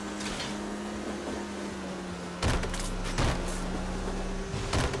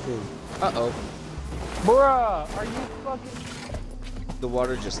 Uh-oh. Bruh, are you fucking... The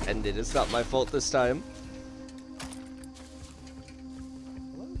water just ended. It's not my fault this time.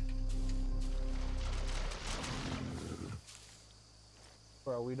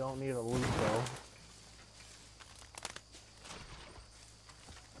 Bro, we don't need a loot though.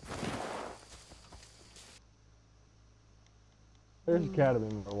 There's gotta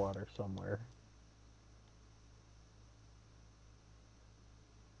be more water somewhere.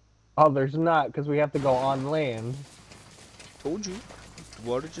 Oh, there's not, because we have to go on land. Told you. The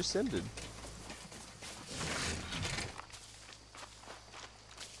water just ended.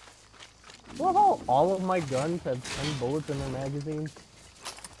 What about all of my guns have 10 bullets in their magazines?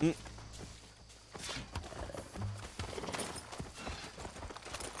 Mm.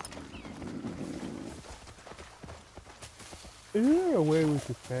 Is there a way we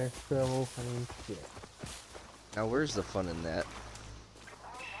could fast travel? I mean, shit. Now where's the fun in that?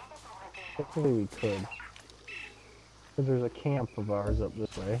 Hopefully we could. Because there's a camp of ours up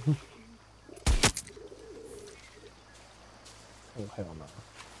this way. Oh, hell no.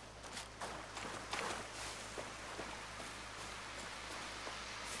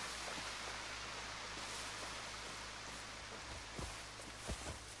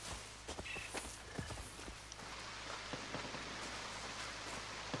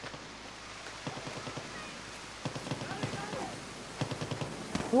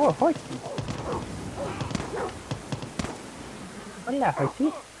 Whoa, hoisty! Hola,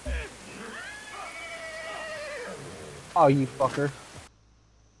 hoisty! Oh, you fucker.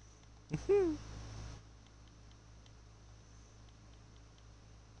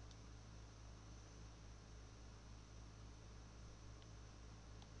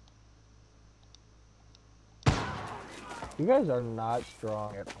 You guys are not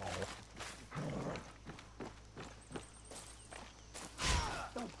strong at all.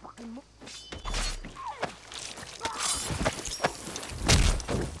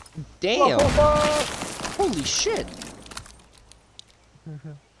 Damn! Holy shit!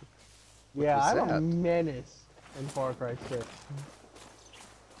 Yeah, was I'm that? a menace in Far Cry 6.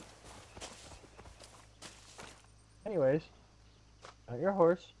 Anyways, on your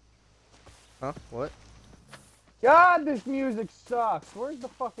horse. Huh? What? God, this music sucks! Where's the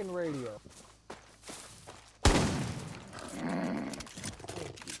fucking radio?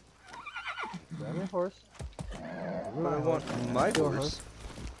 Grab your horse. But I want my horse.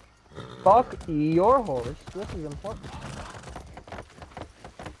 Fuck your horse. This is important.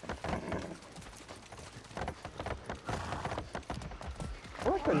 I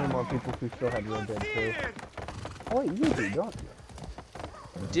wish I knew more people who still had Red Dead 2. Oh wait, you do, don't you?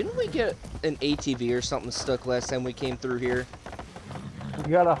 Didn't we get an ATV or something stuck last time we came through here?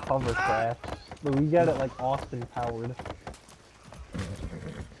 We got a hovercraft, but we got it like Austin powered.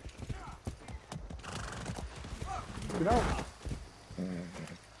 You don't,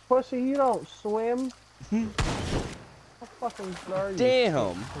 pussy. You don't swim. How fucking are you?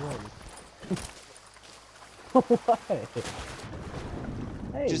 Damn. What?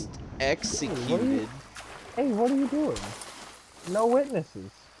 Hey. Just executed. Hey, what are you doing? No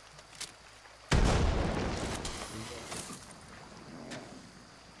witnesses. I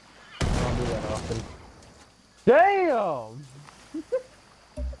don't do that often. Damn!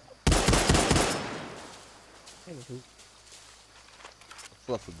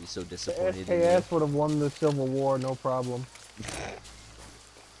 Fluff would be so The disappointed in SKS would have won the Civil War, no problem.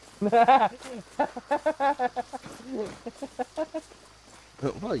 Well,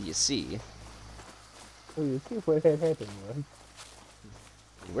 you see. Well, you see what had happened was.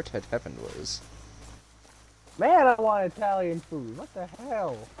 What had happened was. Man, I want Italian food. What the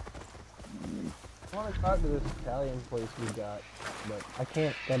hell? I want to talk to this Italian place we got, but I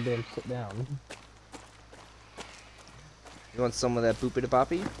can't goddamn sit down. You want some of that boopity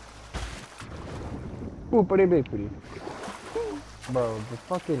boppy? Boopity boopity. Bro, the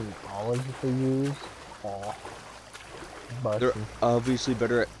fucking olives that they use. Aw. They're obviously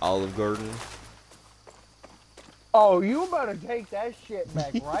better at Olive Garden. Oh, you better take that shit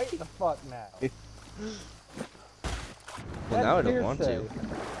back right the fuck now. Well, now I don't want to.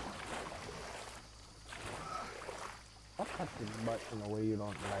 I'll touch your butt in a way you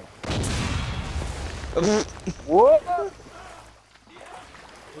don't like. What?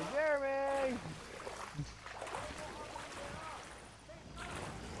 Hey, Jeremy!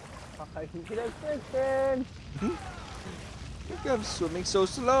 I can get a piston! Look, I'm swimming so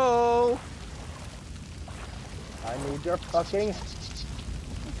slow! I need your fucking...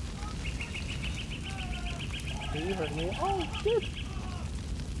 You heard me? Oh, shit!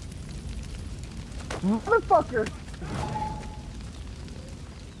 Motherfucker!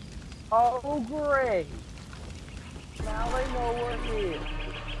 Oh, great! Now they know we're here.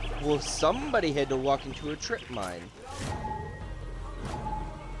 Well, somebody had to walk into a trip mine.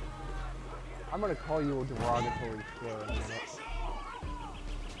 I'm gonna call you a derogatory slur in a minute.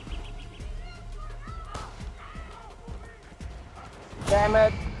 Damn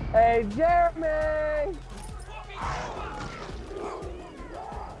it! Hey, Jeremy!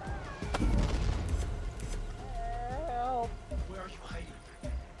 Help! Where are you hiding?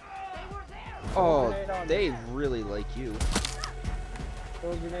 Oh, they really like you.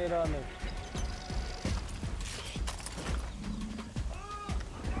 Throw a grenade on me.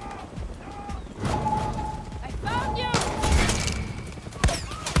 I found you!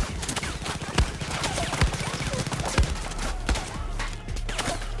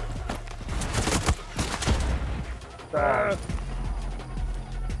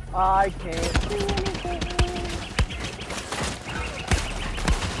 I can't do anything.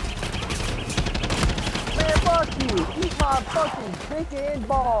 Man, fuck you! Eat my fucking dick and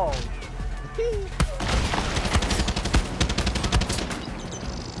balls!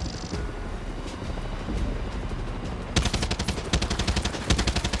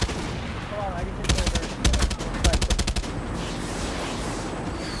 Hold on, I can take over.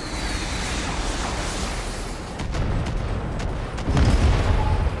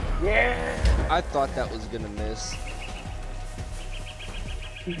 Yeah! I thought that was gonna miss.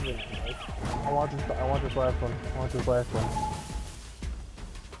 I want this last one. I want this last one.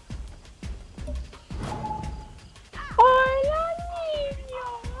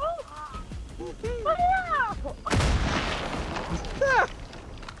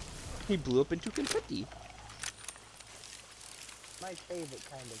 He blew up into confetti. My favorite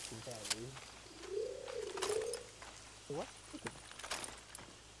kind of confetti. What?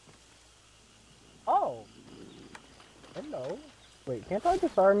 Oh! Hello. Wait, can't I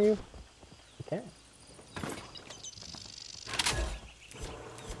disarm you? I can't.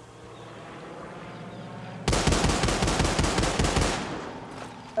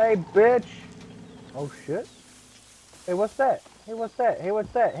 Hey, bitch! Oh, shit. Hey, what's that? Hey, what's that? Hey,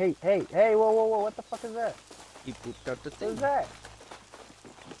 what's that? Hey, hey, hey, whoa, whoa, whoa, what the fuck is that? He pooped out the thing. What is that?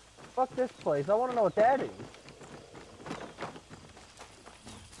 Fuck this place. I want to know what that is.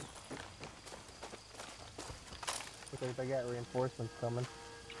 I think I got reinforcements coming.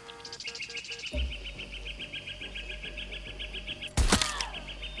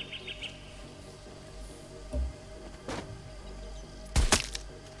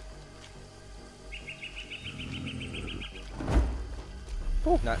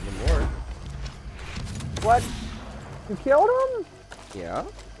 Not anymore. What? You killed him? Yeah.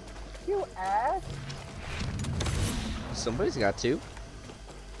 You ass. Somebody's got to.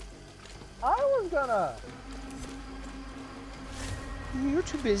 I was gonna. You're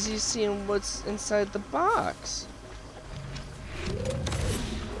too busy seeing what's inside the box.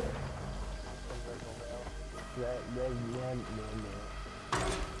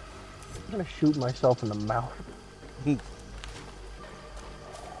 I'm gonna shoot myself in the mouth.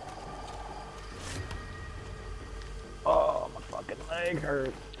 Oh, my fucking leg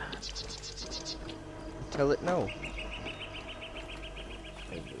hurts. Tell it no.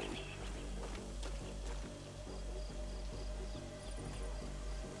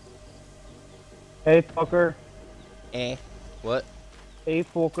 Hey, fucker. What? Hey,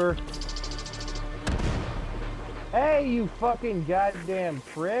 fucker. Hey, you fucking goddamn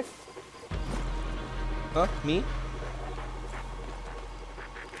prick. Huh? Me?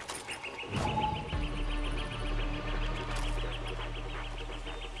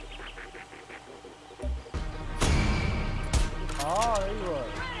 Oh, there you are.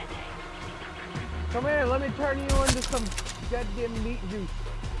 Come here, let me turn you into some goddamn meat juice.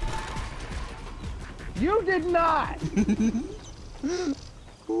 You did not!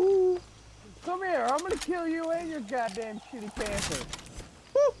 Come here, I'm gonna kill you and your goddamn shitty panther.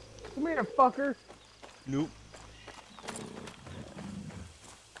 Come here, fucker. Nope.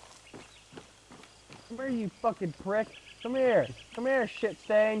 Come here, you fucking prick. Come here. Come here, shit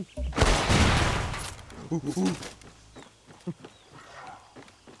stain. Come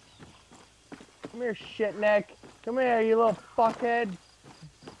here, shit neck. Come here, you little fuckhead.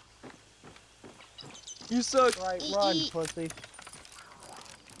 You suck. Right, run, pussy.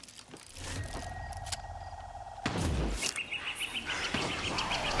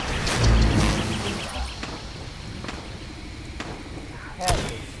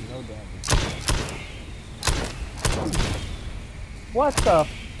 No damage. What the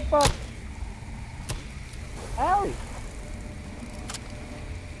fuck? Allie!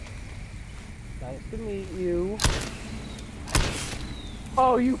 Nice to meet you.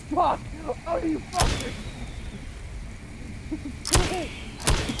 Oh, you fuck! Oh, you fucker!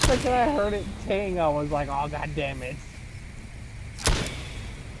 The second I heard it ting, I was like, oh, god damn it.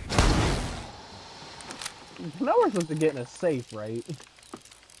 Now we're supposed to get in a safe, right?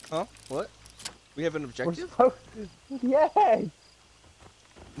 Huh? What? We have an objective? Yes!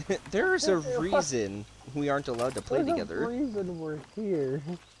 There's a reason we aren't allowed to play together. There's a reason we're here.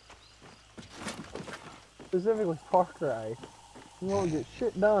 Specifically Far Cry. We won't get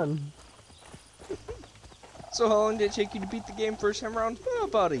shit done. So how long did it take you to beat the game first time around? Well,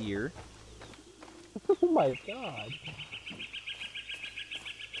 about a year. Oh my god.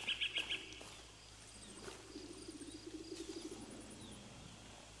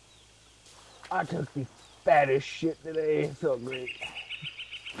 I took the fattest shit today. It felt great.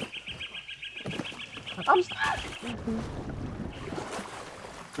 I'm stuck!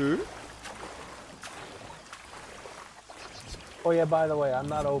 Oh yeah, by the way, I'm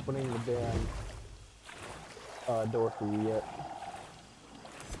not opening the damn door for you yet.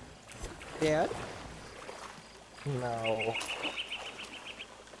 Dad? No.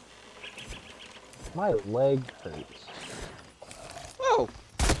 My leg hurts. Oh!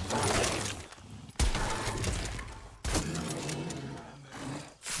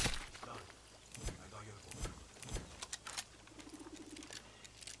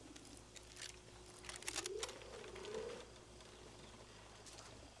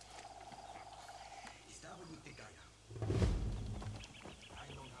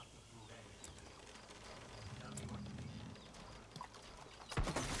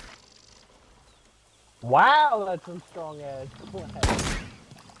 Wow, that's some strong ass flag.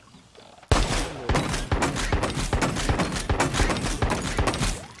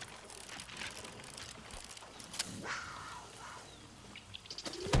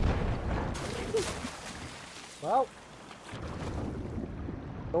 Well,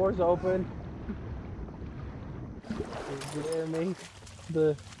 door's open. You hear me?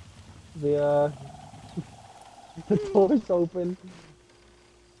 The door's open.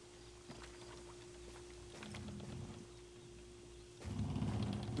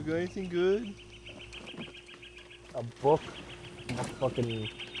 We got anything good? A book. A fucking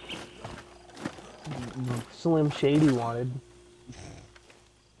Slim Shady wanted.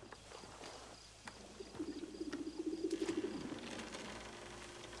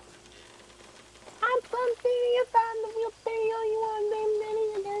 I'm something you found the real video you want them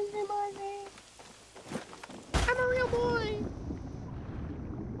I'm a real boy.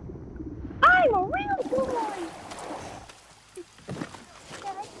 I'm a real boy.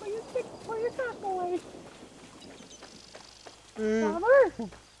 Father!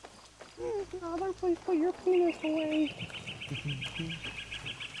 Father, please put your penis away.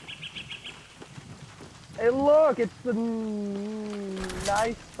 Hey, look, it's the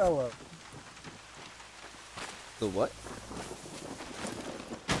nice fella. The what?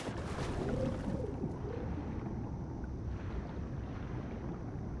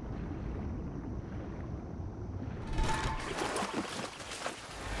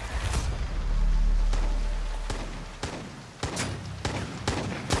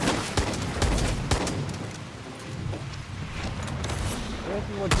 This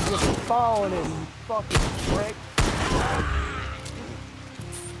is what you get for falling in, you fucking prick.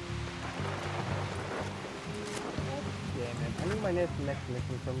 Damn it, I need my next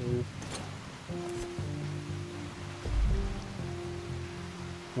mission from you.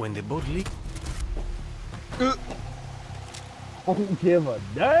 When the boat leaked. Don't give a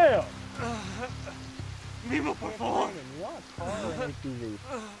damn! Mimo, por favor! You want a car or an ATV?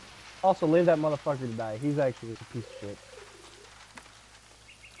 Also, leave that motherfucker to die. He's actually a piece of shit.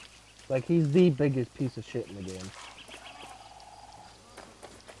 Like, he's the biggest piece of shit in the game.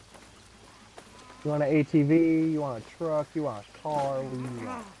 You want an ATV? You want a truck? You want a car? What do you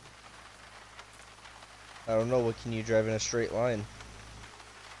want? I don't know. What can you drive in a straight line?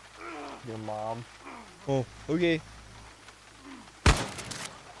 Your mom. Oh, okay.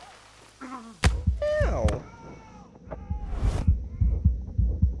 Ow.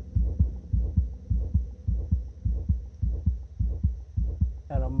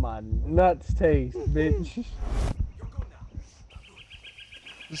 Out of my nuts taste, bitch.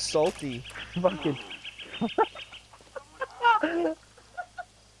 It's salty. Fucking.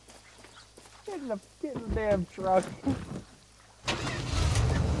 Get in the damn truck.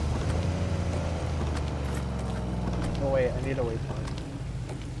 Oh wait, I need a waypoint.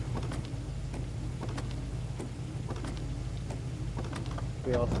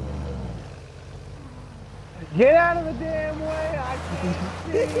 We also need to... Get out of the damn way! I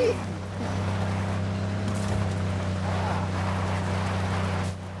can't see!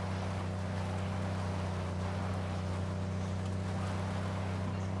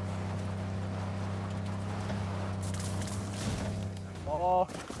 Oh.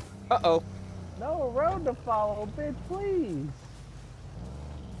 Uh-oh. No road to follow, bitch, please.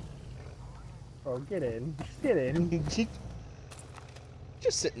 Bro, get in. Just get in.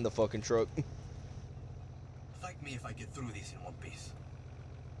 Just sit in the fucking truck. Fight me if I get through these in one piece.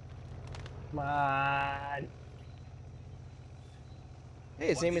 Come on. Hey,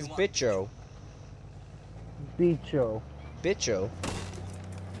 his name is Bicho. Bicho. Bicho.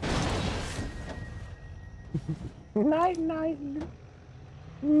 Night, night.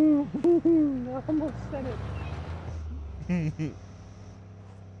 I almost said it.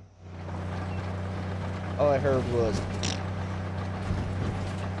 All I heard was...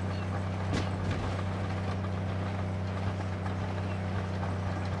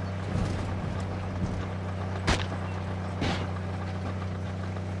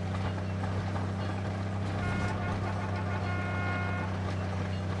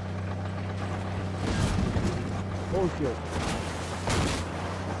 Oh shit.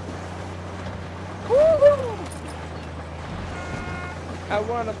 I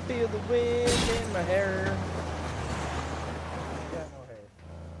wanna feel the wind in my hair. Yeah, no hair.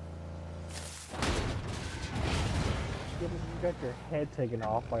 You got your head taken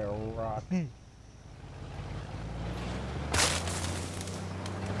off by a rock. I'm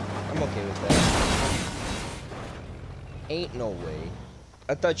okay with that. Ain't no way.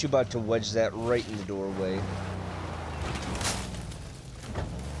 I thought you about to wedge that right in the doorway.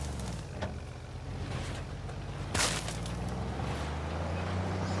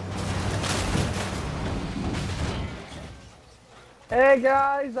 Hey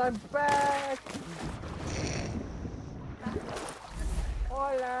guys, I'm back!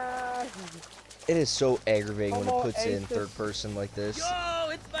 Hola! It is so aggravating when it Como puts in estes? third person like this. Yo,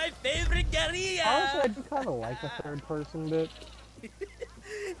 it's my favorite guerrilla. Honestly, I do kind of like the third person bit.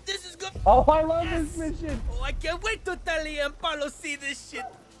 This is good. Oh, I love this mission! Oh, I can't wait to Tali and Paulo see this shit.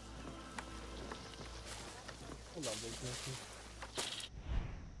 I love this mission.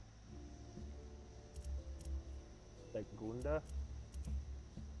 Segunda.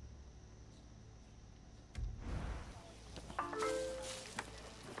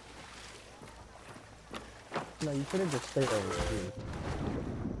 No, you couldn't just stay over here.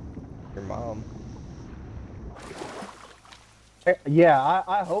 Your mom. Yeah,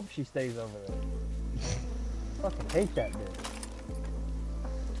 I hope she stays over there. Fucking hate that bitch.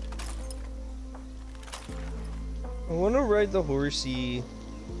 I wanna ride the horsey.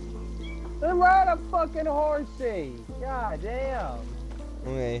 Then ride a fucking horsey! God damn!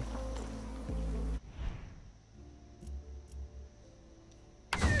 Okay.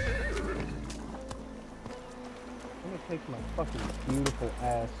 I'm gonna take my fucking beautiful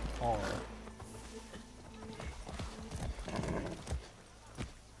ass car.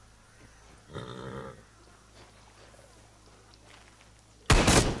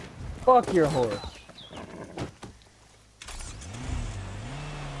 Fuck your horse.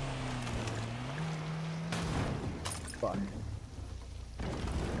 Fuck.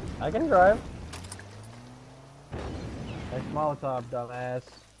 I can drive. Nice Molotov, dumbass.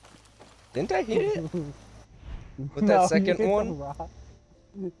 Didn't I hit it? With No, that second you hit one? the rock.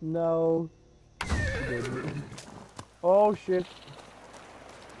 No. You didn't. Oh shit.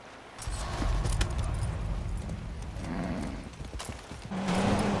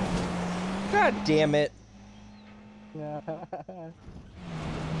 God damn it.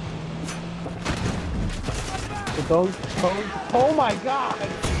 Don't, oh my god!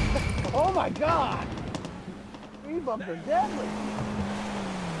 Oh my god! Speed bumps are deadly!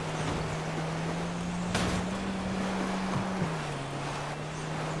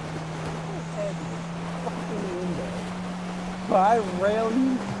 Head fucking window. So I rail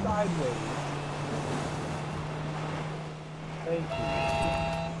you sideways. Thank you.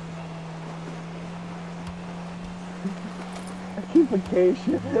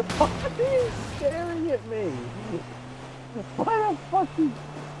 Vacation. Why are you staring at me? Why the fuck you...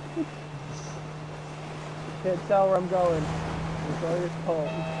 Can't tell where I'm going. It's all your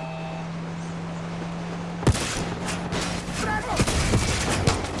fault.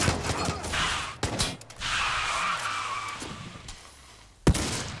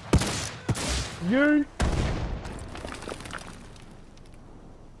 You.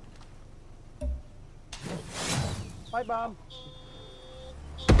 Bye, Bob.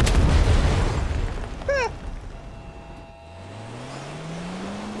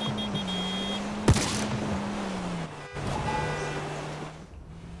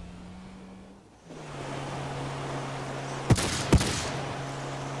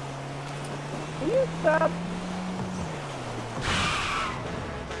 Can you stop?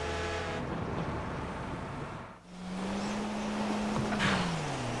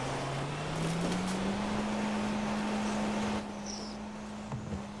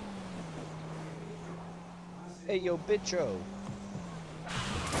 Hey, yo, bitcho.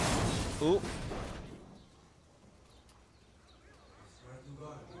 Ooh.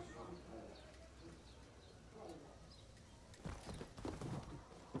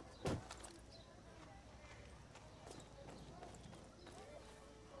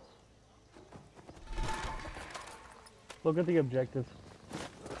 Look at the objective.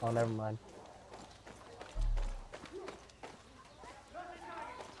 Oh, never mind.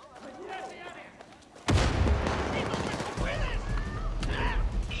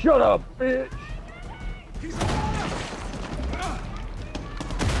 Shut up, bitch!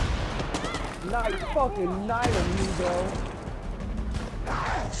 Nice fucking night of you, bro.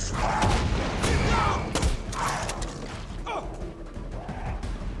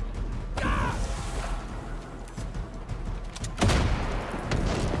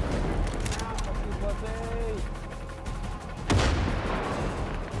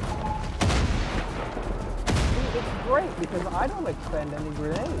 It's great because I don't expend any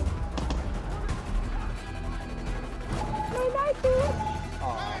grenades. Good night, bitch!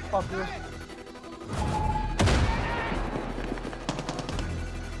 Aw, fucker.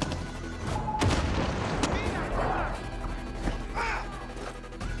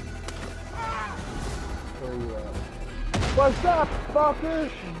 Where you at? What's up,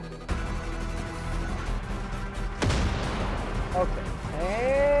 fuckers? Okay,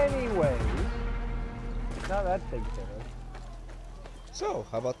 anyways. Now that's taken care of. So,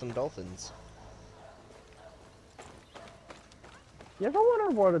 how about them dolphins? You ever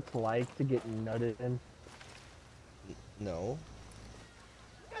wonder what it's like to get nutted in? No.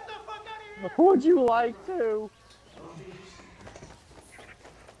 Would you like to?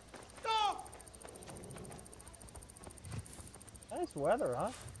 Nice weather,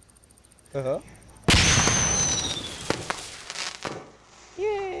 huh? Uh-huh.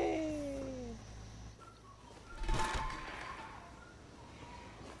 Yay!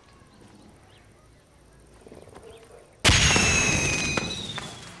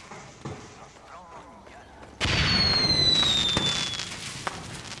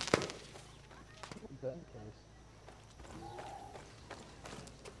 That case.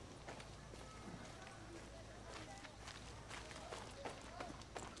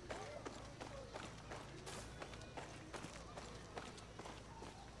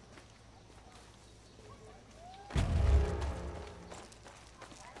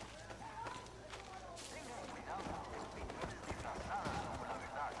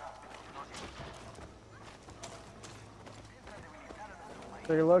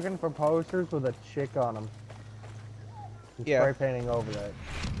 So you're looking for posters with a chick on them. Yeah. Spray painting over that.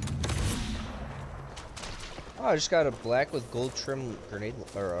 Oh, I just got a black with gold trim grenade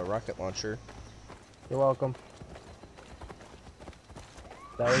or a rocket launcher. You're welcome.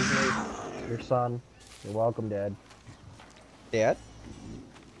 That is me, your son. You're welcome, Dad. Dad?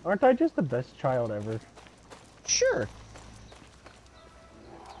 Aren't I just the best child ever? Sure.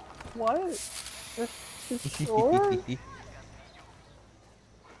 What? Sure?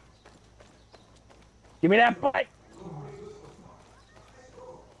 Give me that butt!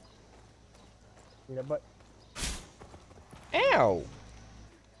 Give me that butt. Ow!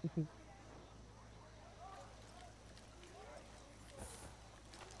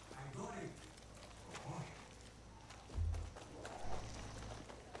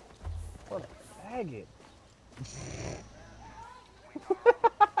 What a faggot.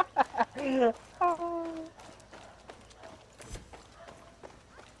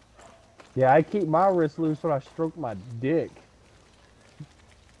 Yeah, I keep my wrist loose when I stroke my dick.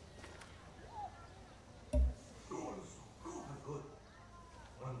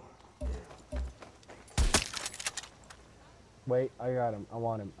 Wait, I got him. I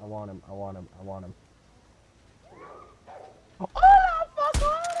want him. I want him. I want him. I want him. Oh, fuck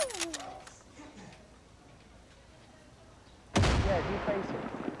on! Yeah, you face it.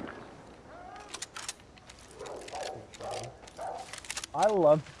 I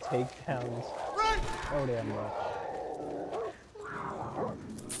love takedowns. Oh damn much.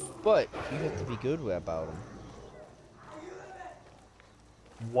 But you have to be good about them.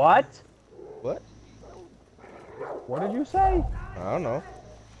 What? What? What did you say? I don't know.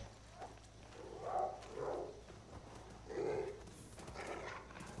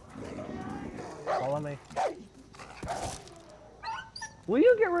 Follow me. Will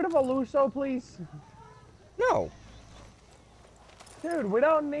you get rid of Aluso, please? No. Dude, we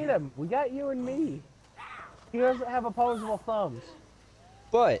don't need him. We got you and me. He doesn't have opposable thumbs.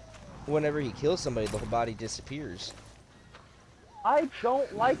 But whenever he kills somebody, the whole body disappears. I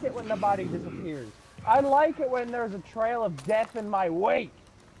don't like it when the body disappears. I like it when there's a trail of death in my wake.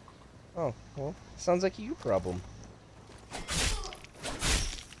 Oh, well, sounds like a you problem.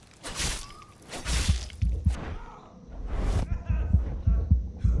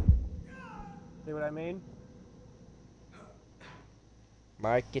 See what I mean?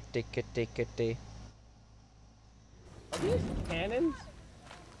 My kitty kitty kitty. Are these cannons?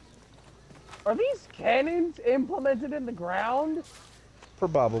 Are these cannons implemented in the ground?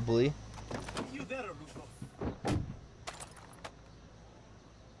 Probably. You there, Luso?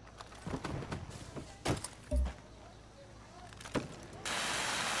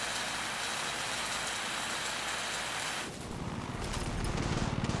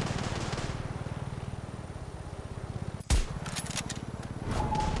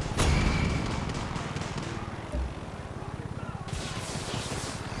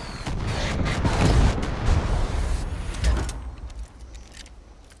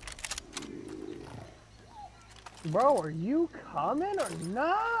 Bro, are you coming or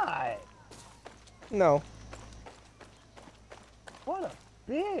not? No. What a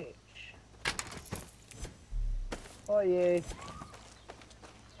bitch. Oh, yeah.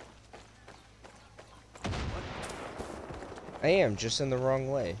 I am, just in the wrong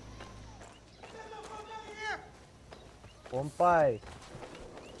way. Compay.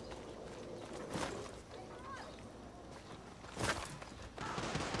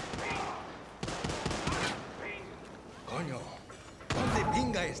 Coño, ¿dónde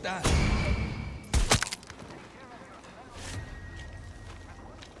pinga está?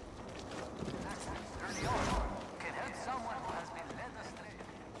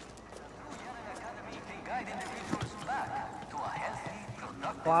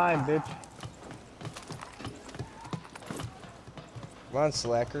 Climb, bitch. Come on,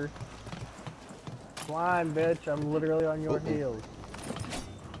 slacker. Climb, bitch. I'm literally on your heels.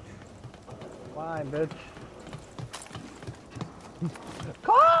 Climb, bitch.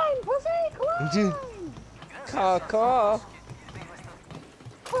 Climb, pussy, climb! Caw, caw.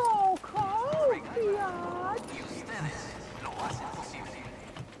 Caw, caw, biatch.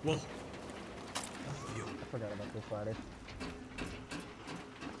 Whoa. I forgot about this ladder.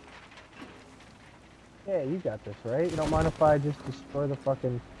 Yeah, you got this, right? You don't mind if I just destroy the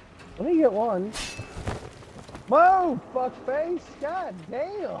fucking... Let me get one. Move, fuckface! God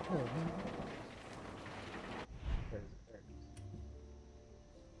damn!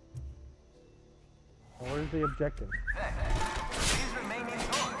 Where's the objective? Please remain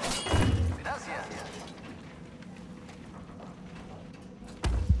indoors. Gracias.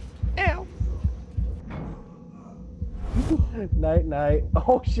 Ow! Night, night.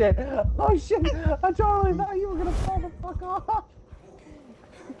 Oh shit! Oh shit! I totally thought you were gonna fall the fuck off.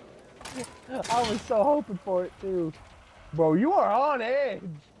 I was so hoping for it too. Bro, you are on edge.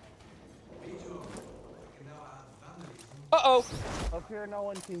 Uh-oh. Up here, no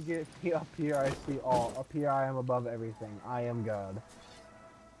one can get me. Up here, I see all. Up here, I am above everything. I am God.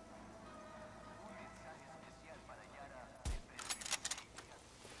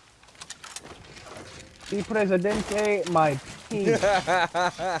 Y Presidente, my penis.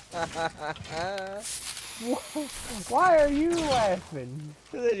 Why are you laughing?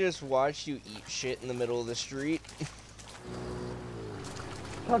 They just watch you eat shit in the middle of the street.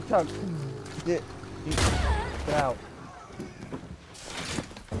 Tuck, tuck. Get out.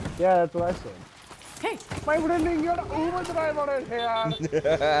 Yeah, that's what I said. Hey, my friend, you're an Uber driver is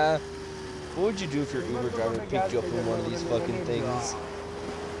here. What would you do if your Uber driver picked you up in one of these fucking things?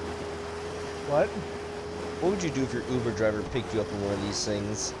 What? What would you do if your Uber driver picked you up in one of these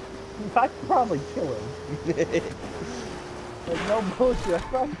things? I'd probably kill him. Like, no bullshit. I'd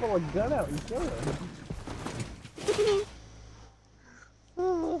probably pull a gun out and kill him.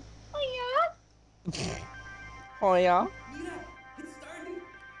 Oh yeah? Oh yeah?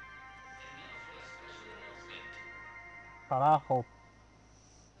 Carajo.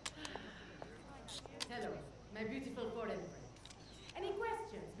 Hello, my beautiful foreign friend. Any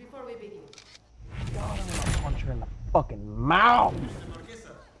questions before we begin? God, I'm gonna punch her in the fucking mouth!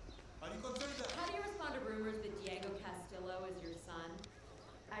 How do you respond to rumors that Diego Castillo is your son?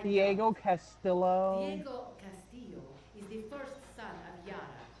 Diego Castillo? Diego Castillo is the first son of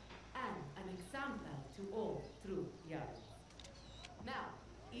Yara, and an example to all true Yaras. Now,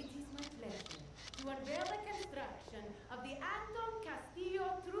 it is my pleasure to unveil the construction of the Anton Castillo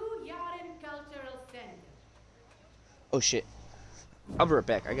True Yaran Cultural Center. Oh shit. I'll be right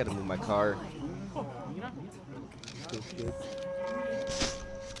back. I gotta move my car. This is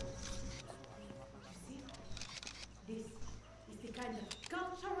the kind of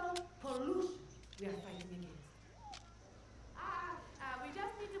cultural pollution we are fighting against. We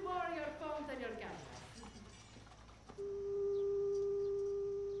just need to borrow your phones and your cameras.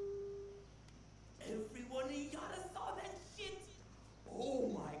 Everyone in Yara saw that shit! Oh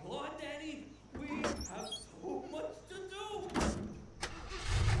my god, Danny! We have so much to do!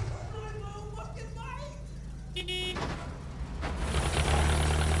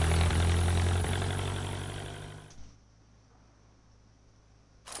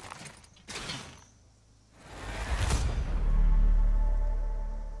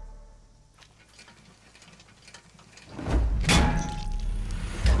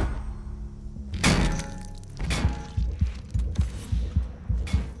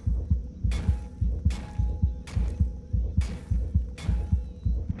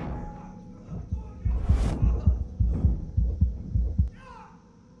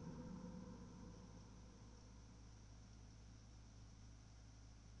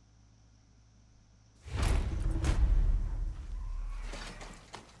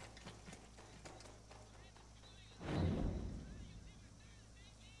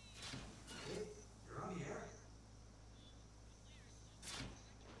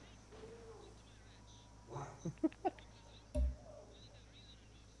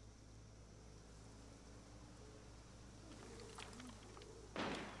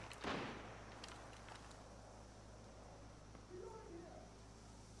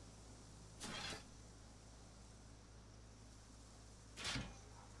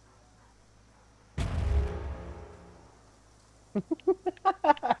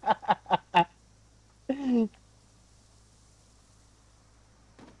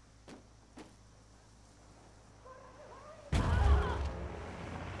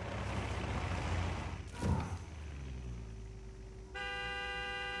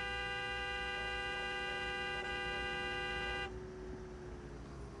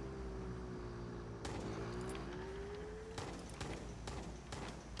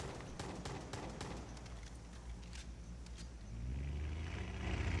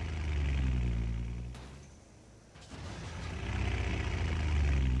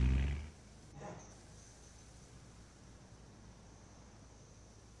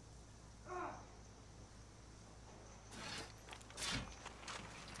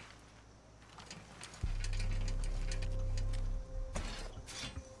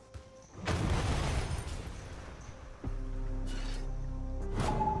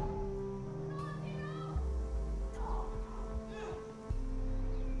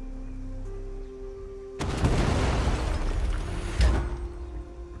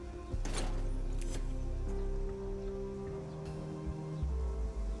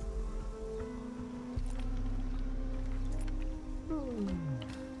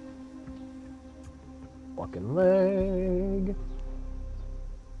 fucking leg.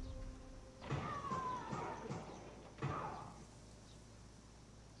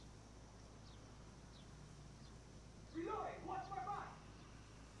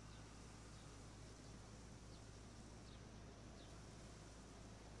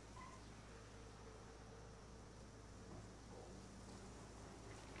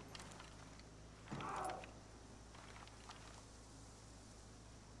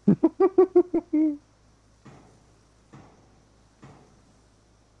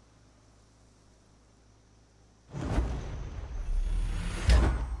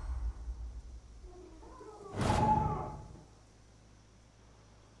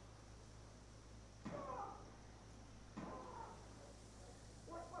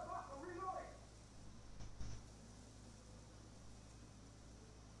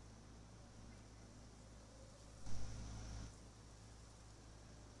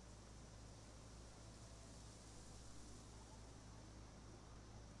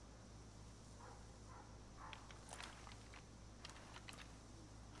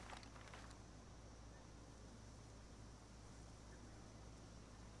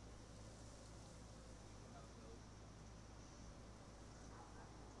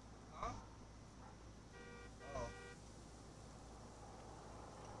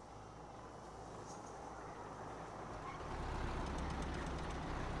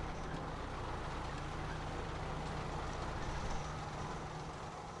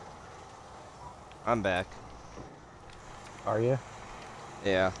 I'm back. Are you?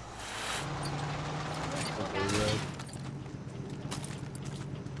 Yeah.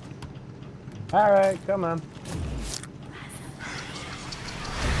 Alright, come on.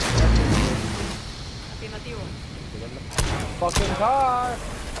 Fucking car!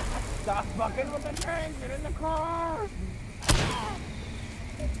 Stop fucking with the train! Get in the car!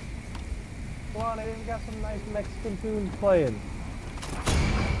 Come on, I even got some nice Mexican tunes playing.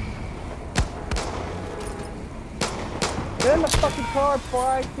 Get in the fucking car before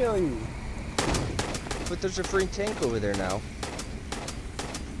I kill you! But there's a free tank over there now.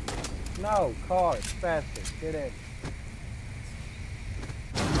 No, car, it's faster. Get in.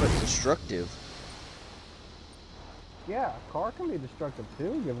 But destructive. Yeah, a car can be destructive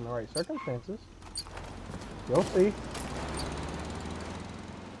too, given the right circumstances. You'll see.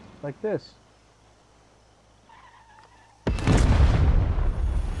 Like this.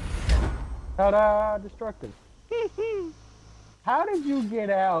 Ta-da! Destructive. How did you get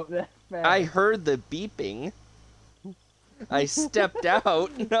out that fast? I heard the beeping. I stepped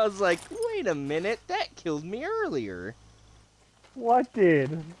out and I was like, wait a minute, that killed me earlier. What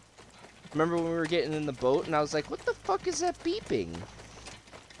did? Remember when we were getting in the boat and I was like, what the fuck is that beeping?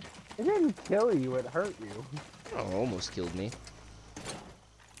 It didn't kill you, it hurt you. Oh, almost killed me.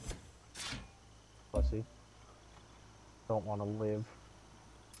 Pussy. Don't want to live.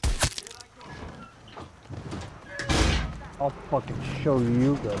 I'll fucking show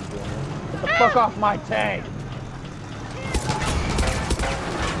you, goddammit. Get the fuck off my tank!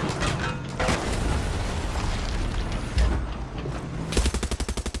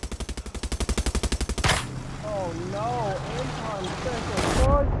 Oh no, Anton Special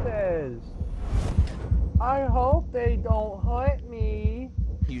Forces! I hope they don't hunt me!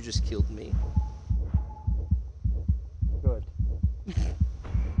 You just killed me. Good.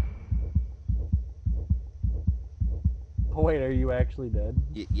 Oh wait, are you actually dead?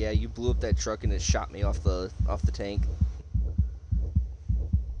 Yeah, you blew up that truck and it shot me off the tank.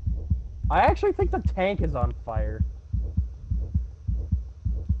 I actually think the tank is on fire.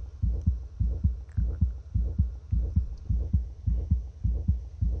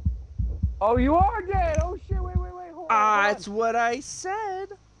 Oh, you are dead! Oh shit, wait, hold on. That's what I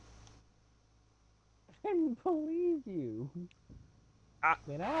said! I didn't believe you. I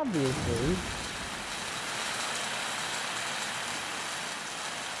mean, obviously.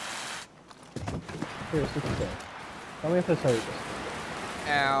 Here, sit there. Tell me if this hurts.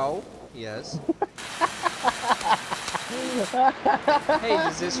 Ow. Yes. Hey,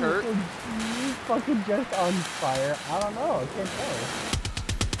 does this hurt? You fucking just on fire. I don't know. I can't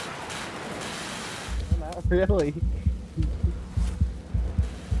tell. Not really.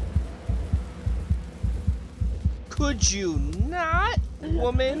 Could you not,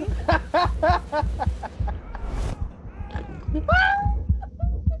 woman?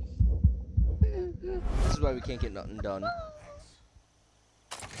 This is why we can't get nothing done.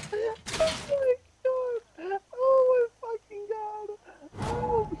 Oh my god! Oh my fucking god!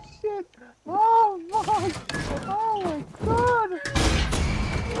 Oh shit! Oh fuck! Oh my god!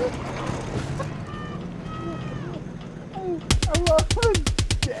 I love the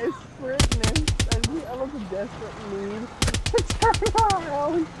desperateness. I love the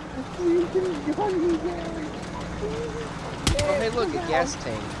You can gun me down. Oh, hey, look, a gas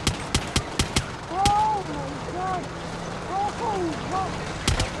tank. Oh my god.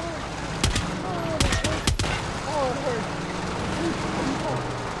 Oh, it hurts.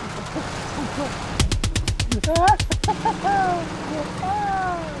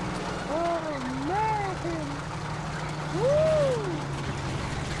 Oh, man. Woo.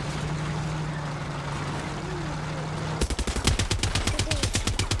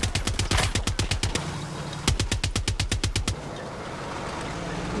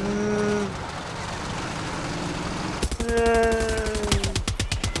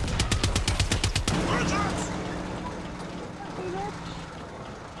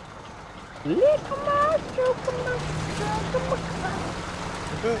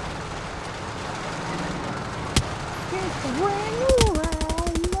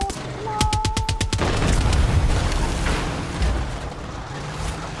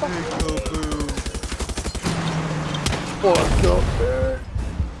 Fuck up, man.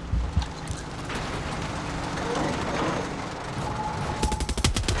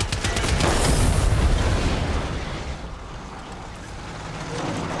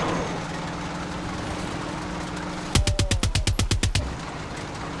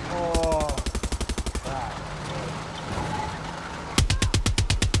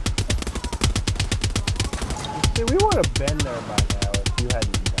 See, we would have been there by now if you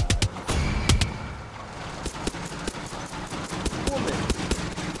hadn't died. Woman.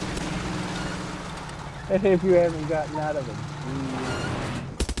 And if you haven't gotten out of it.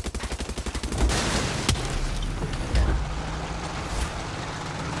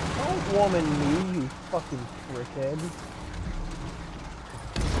 Don't woman me, you fucking prickhead.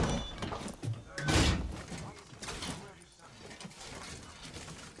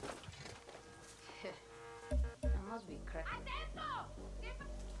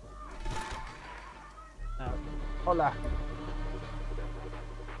 Hola.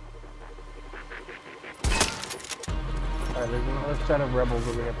 Alright, there's another set of rebels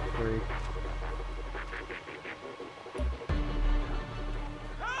that we have to free.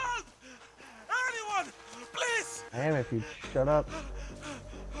 Help! Anyone! Please! Damn, if you'd shut up.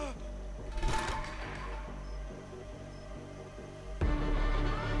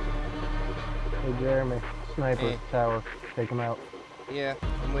 Hey, Jeremy. Sniper, Hey. tower. Take him out. Yeah,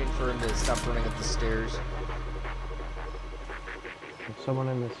 I'm waiting for him to stop running up the stairs. There's someone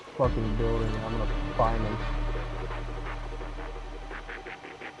in this fucking building, and I'm gonna find him.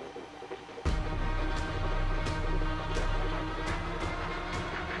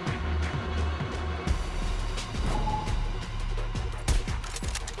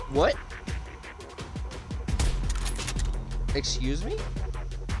 What? Excuse me?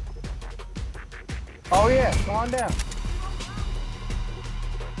 Oh yeah, go on down.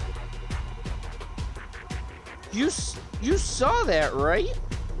 You saw that, right?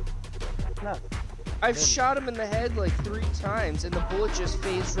 No. I've shot him in the head like 3 times, and the bullet just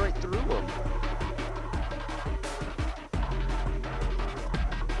phased right through him.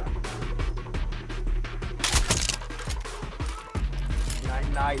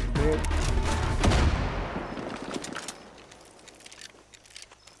 Night, bitch.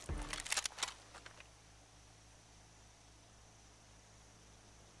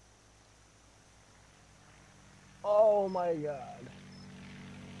 Oh my god.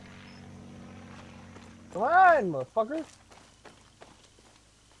 Come on, motherfucker.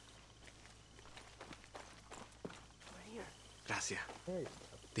 Gracias. Hey.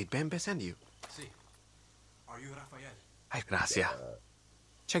 Did Bembe send you? Sí. Are you Rafael? Ay, gracias.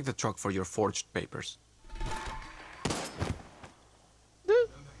 Check the truck for your forged papers. I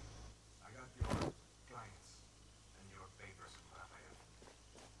got your clients and your papers, Rafael.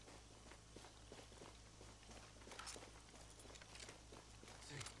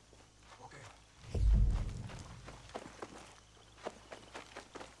 Sí. Okay.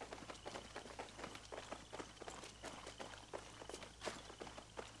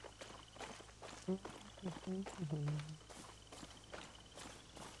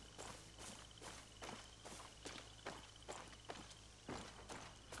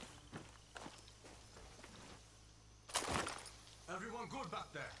 Everyone good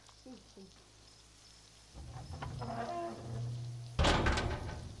back there?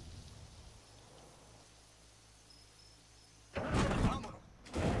 Vámonos.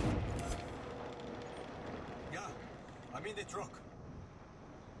 Yeah, I'm in the truck.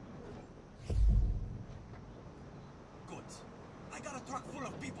 Good. I got a truck full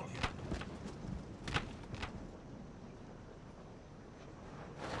of people here.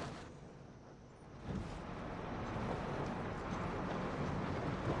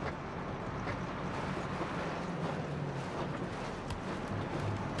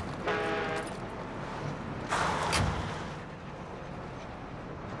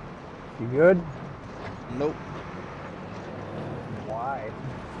 You good? Nope. Why?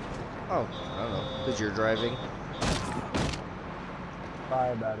 Oh, I don't know. Because you're driving.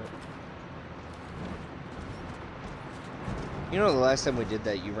 Sorry about it. You know the last time we did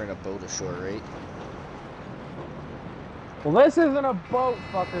that, you ran a boat ashore, right? Well, this isn't a boat,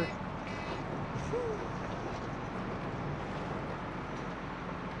 fucker.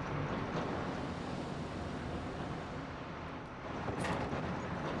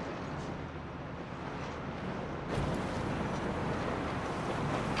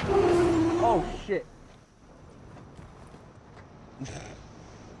 Oh, shit. I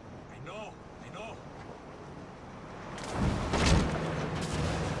know.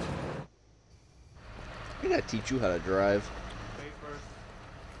 I gotta teach you how to drive.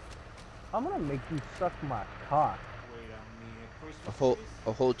 I'm gonna make you suck my cock.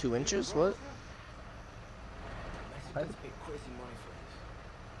 A whole 2 inches? What? Mexicans pay crazy money for this.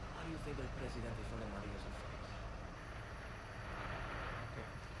 How do you think El Presidente son de Maria's face? Okay.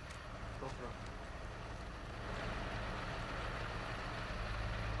 Go for it.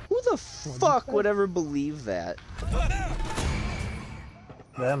 Who the fuck would ever believe that?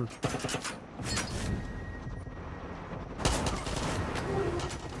 Them.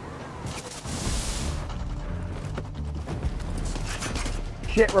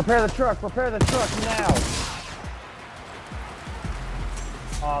 Shit, repair the truck now!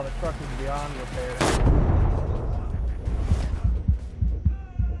 Oh, the truck is beyond repair.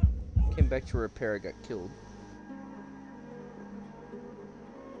 Came back to repair, I got killed.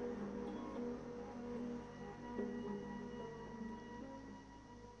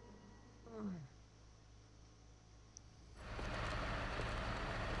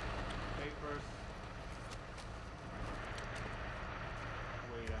 Papers.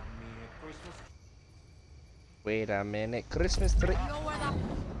 Wait a minute, Christmas tree.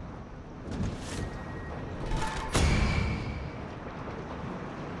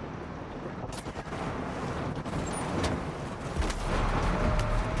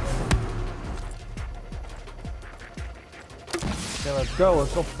 Okay, let's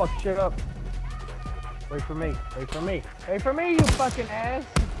go fuck shit up. Wait for me, you fucking ass!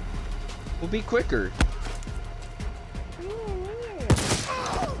 We'll be quicker.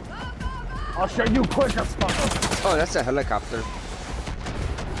 I'll show you quicker, fucker! Oh, that's a helicopter.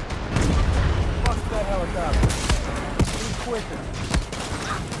 Fuck that helicopter. Be quicker.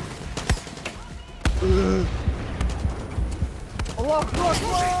 Allah Akbar!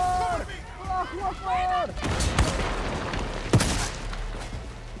 Allah Akbar!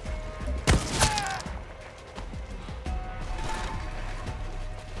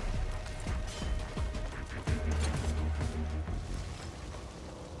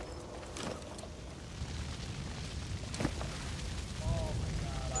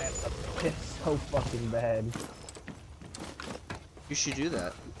 It's so fucking bad. You should do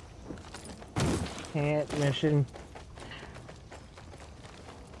that. Can't mission.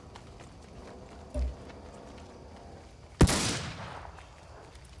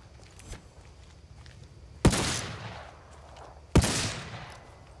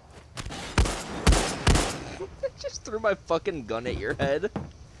 Just threw my fucking gun at your head.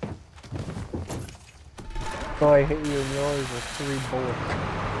 So I hit you in yours with 3 bullets.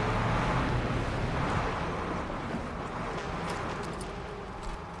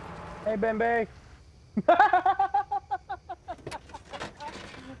 Hey, Bembe! Do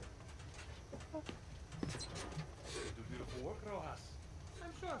beautiful work, Rojas.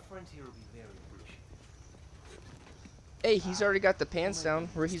 I'm sure our friends here will be very appreciative. Hey, he's already got the pants down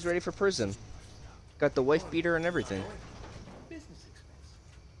where he's ready for prison. Got the wife beater and everything. Business expense.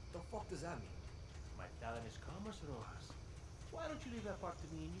 The fuck does that mean? My talent is commerce, Rojas. Why don't you leave that part to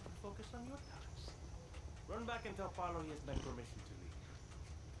me and you can focus on your talents? Run back and tell Paulo he has my permission to leave.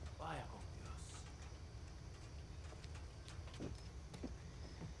 Vaya con Dios.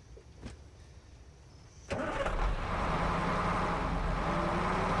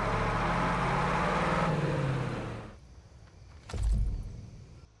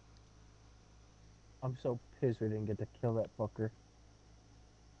 I'm so pissed we didn't get to kill that fucker.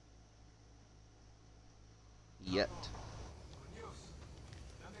 Yet.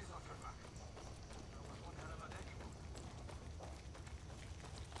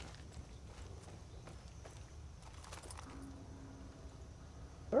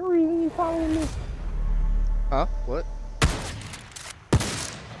 Hurry, you following me? Huh? What?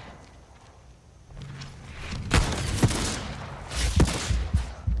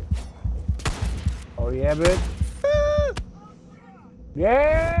 Oh yeah, bitch.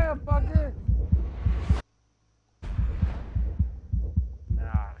 Yeah, fucker.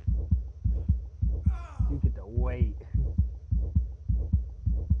 Nah.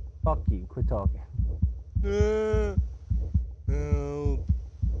 talking.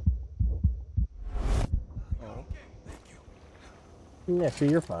 Help. Yeah, so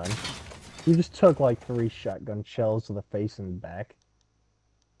you're fine. You just took like 3 shotgun shells to the face and back.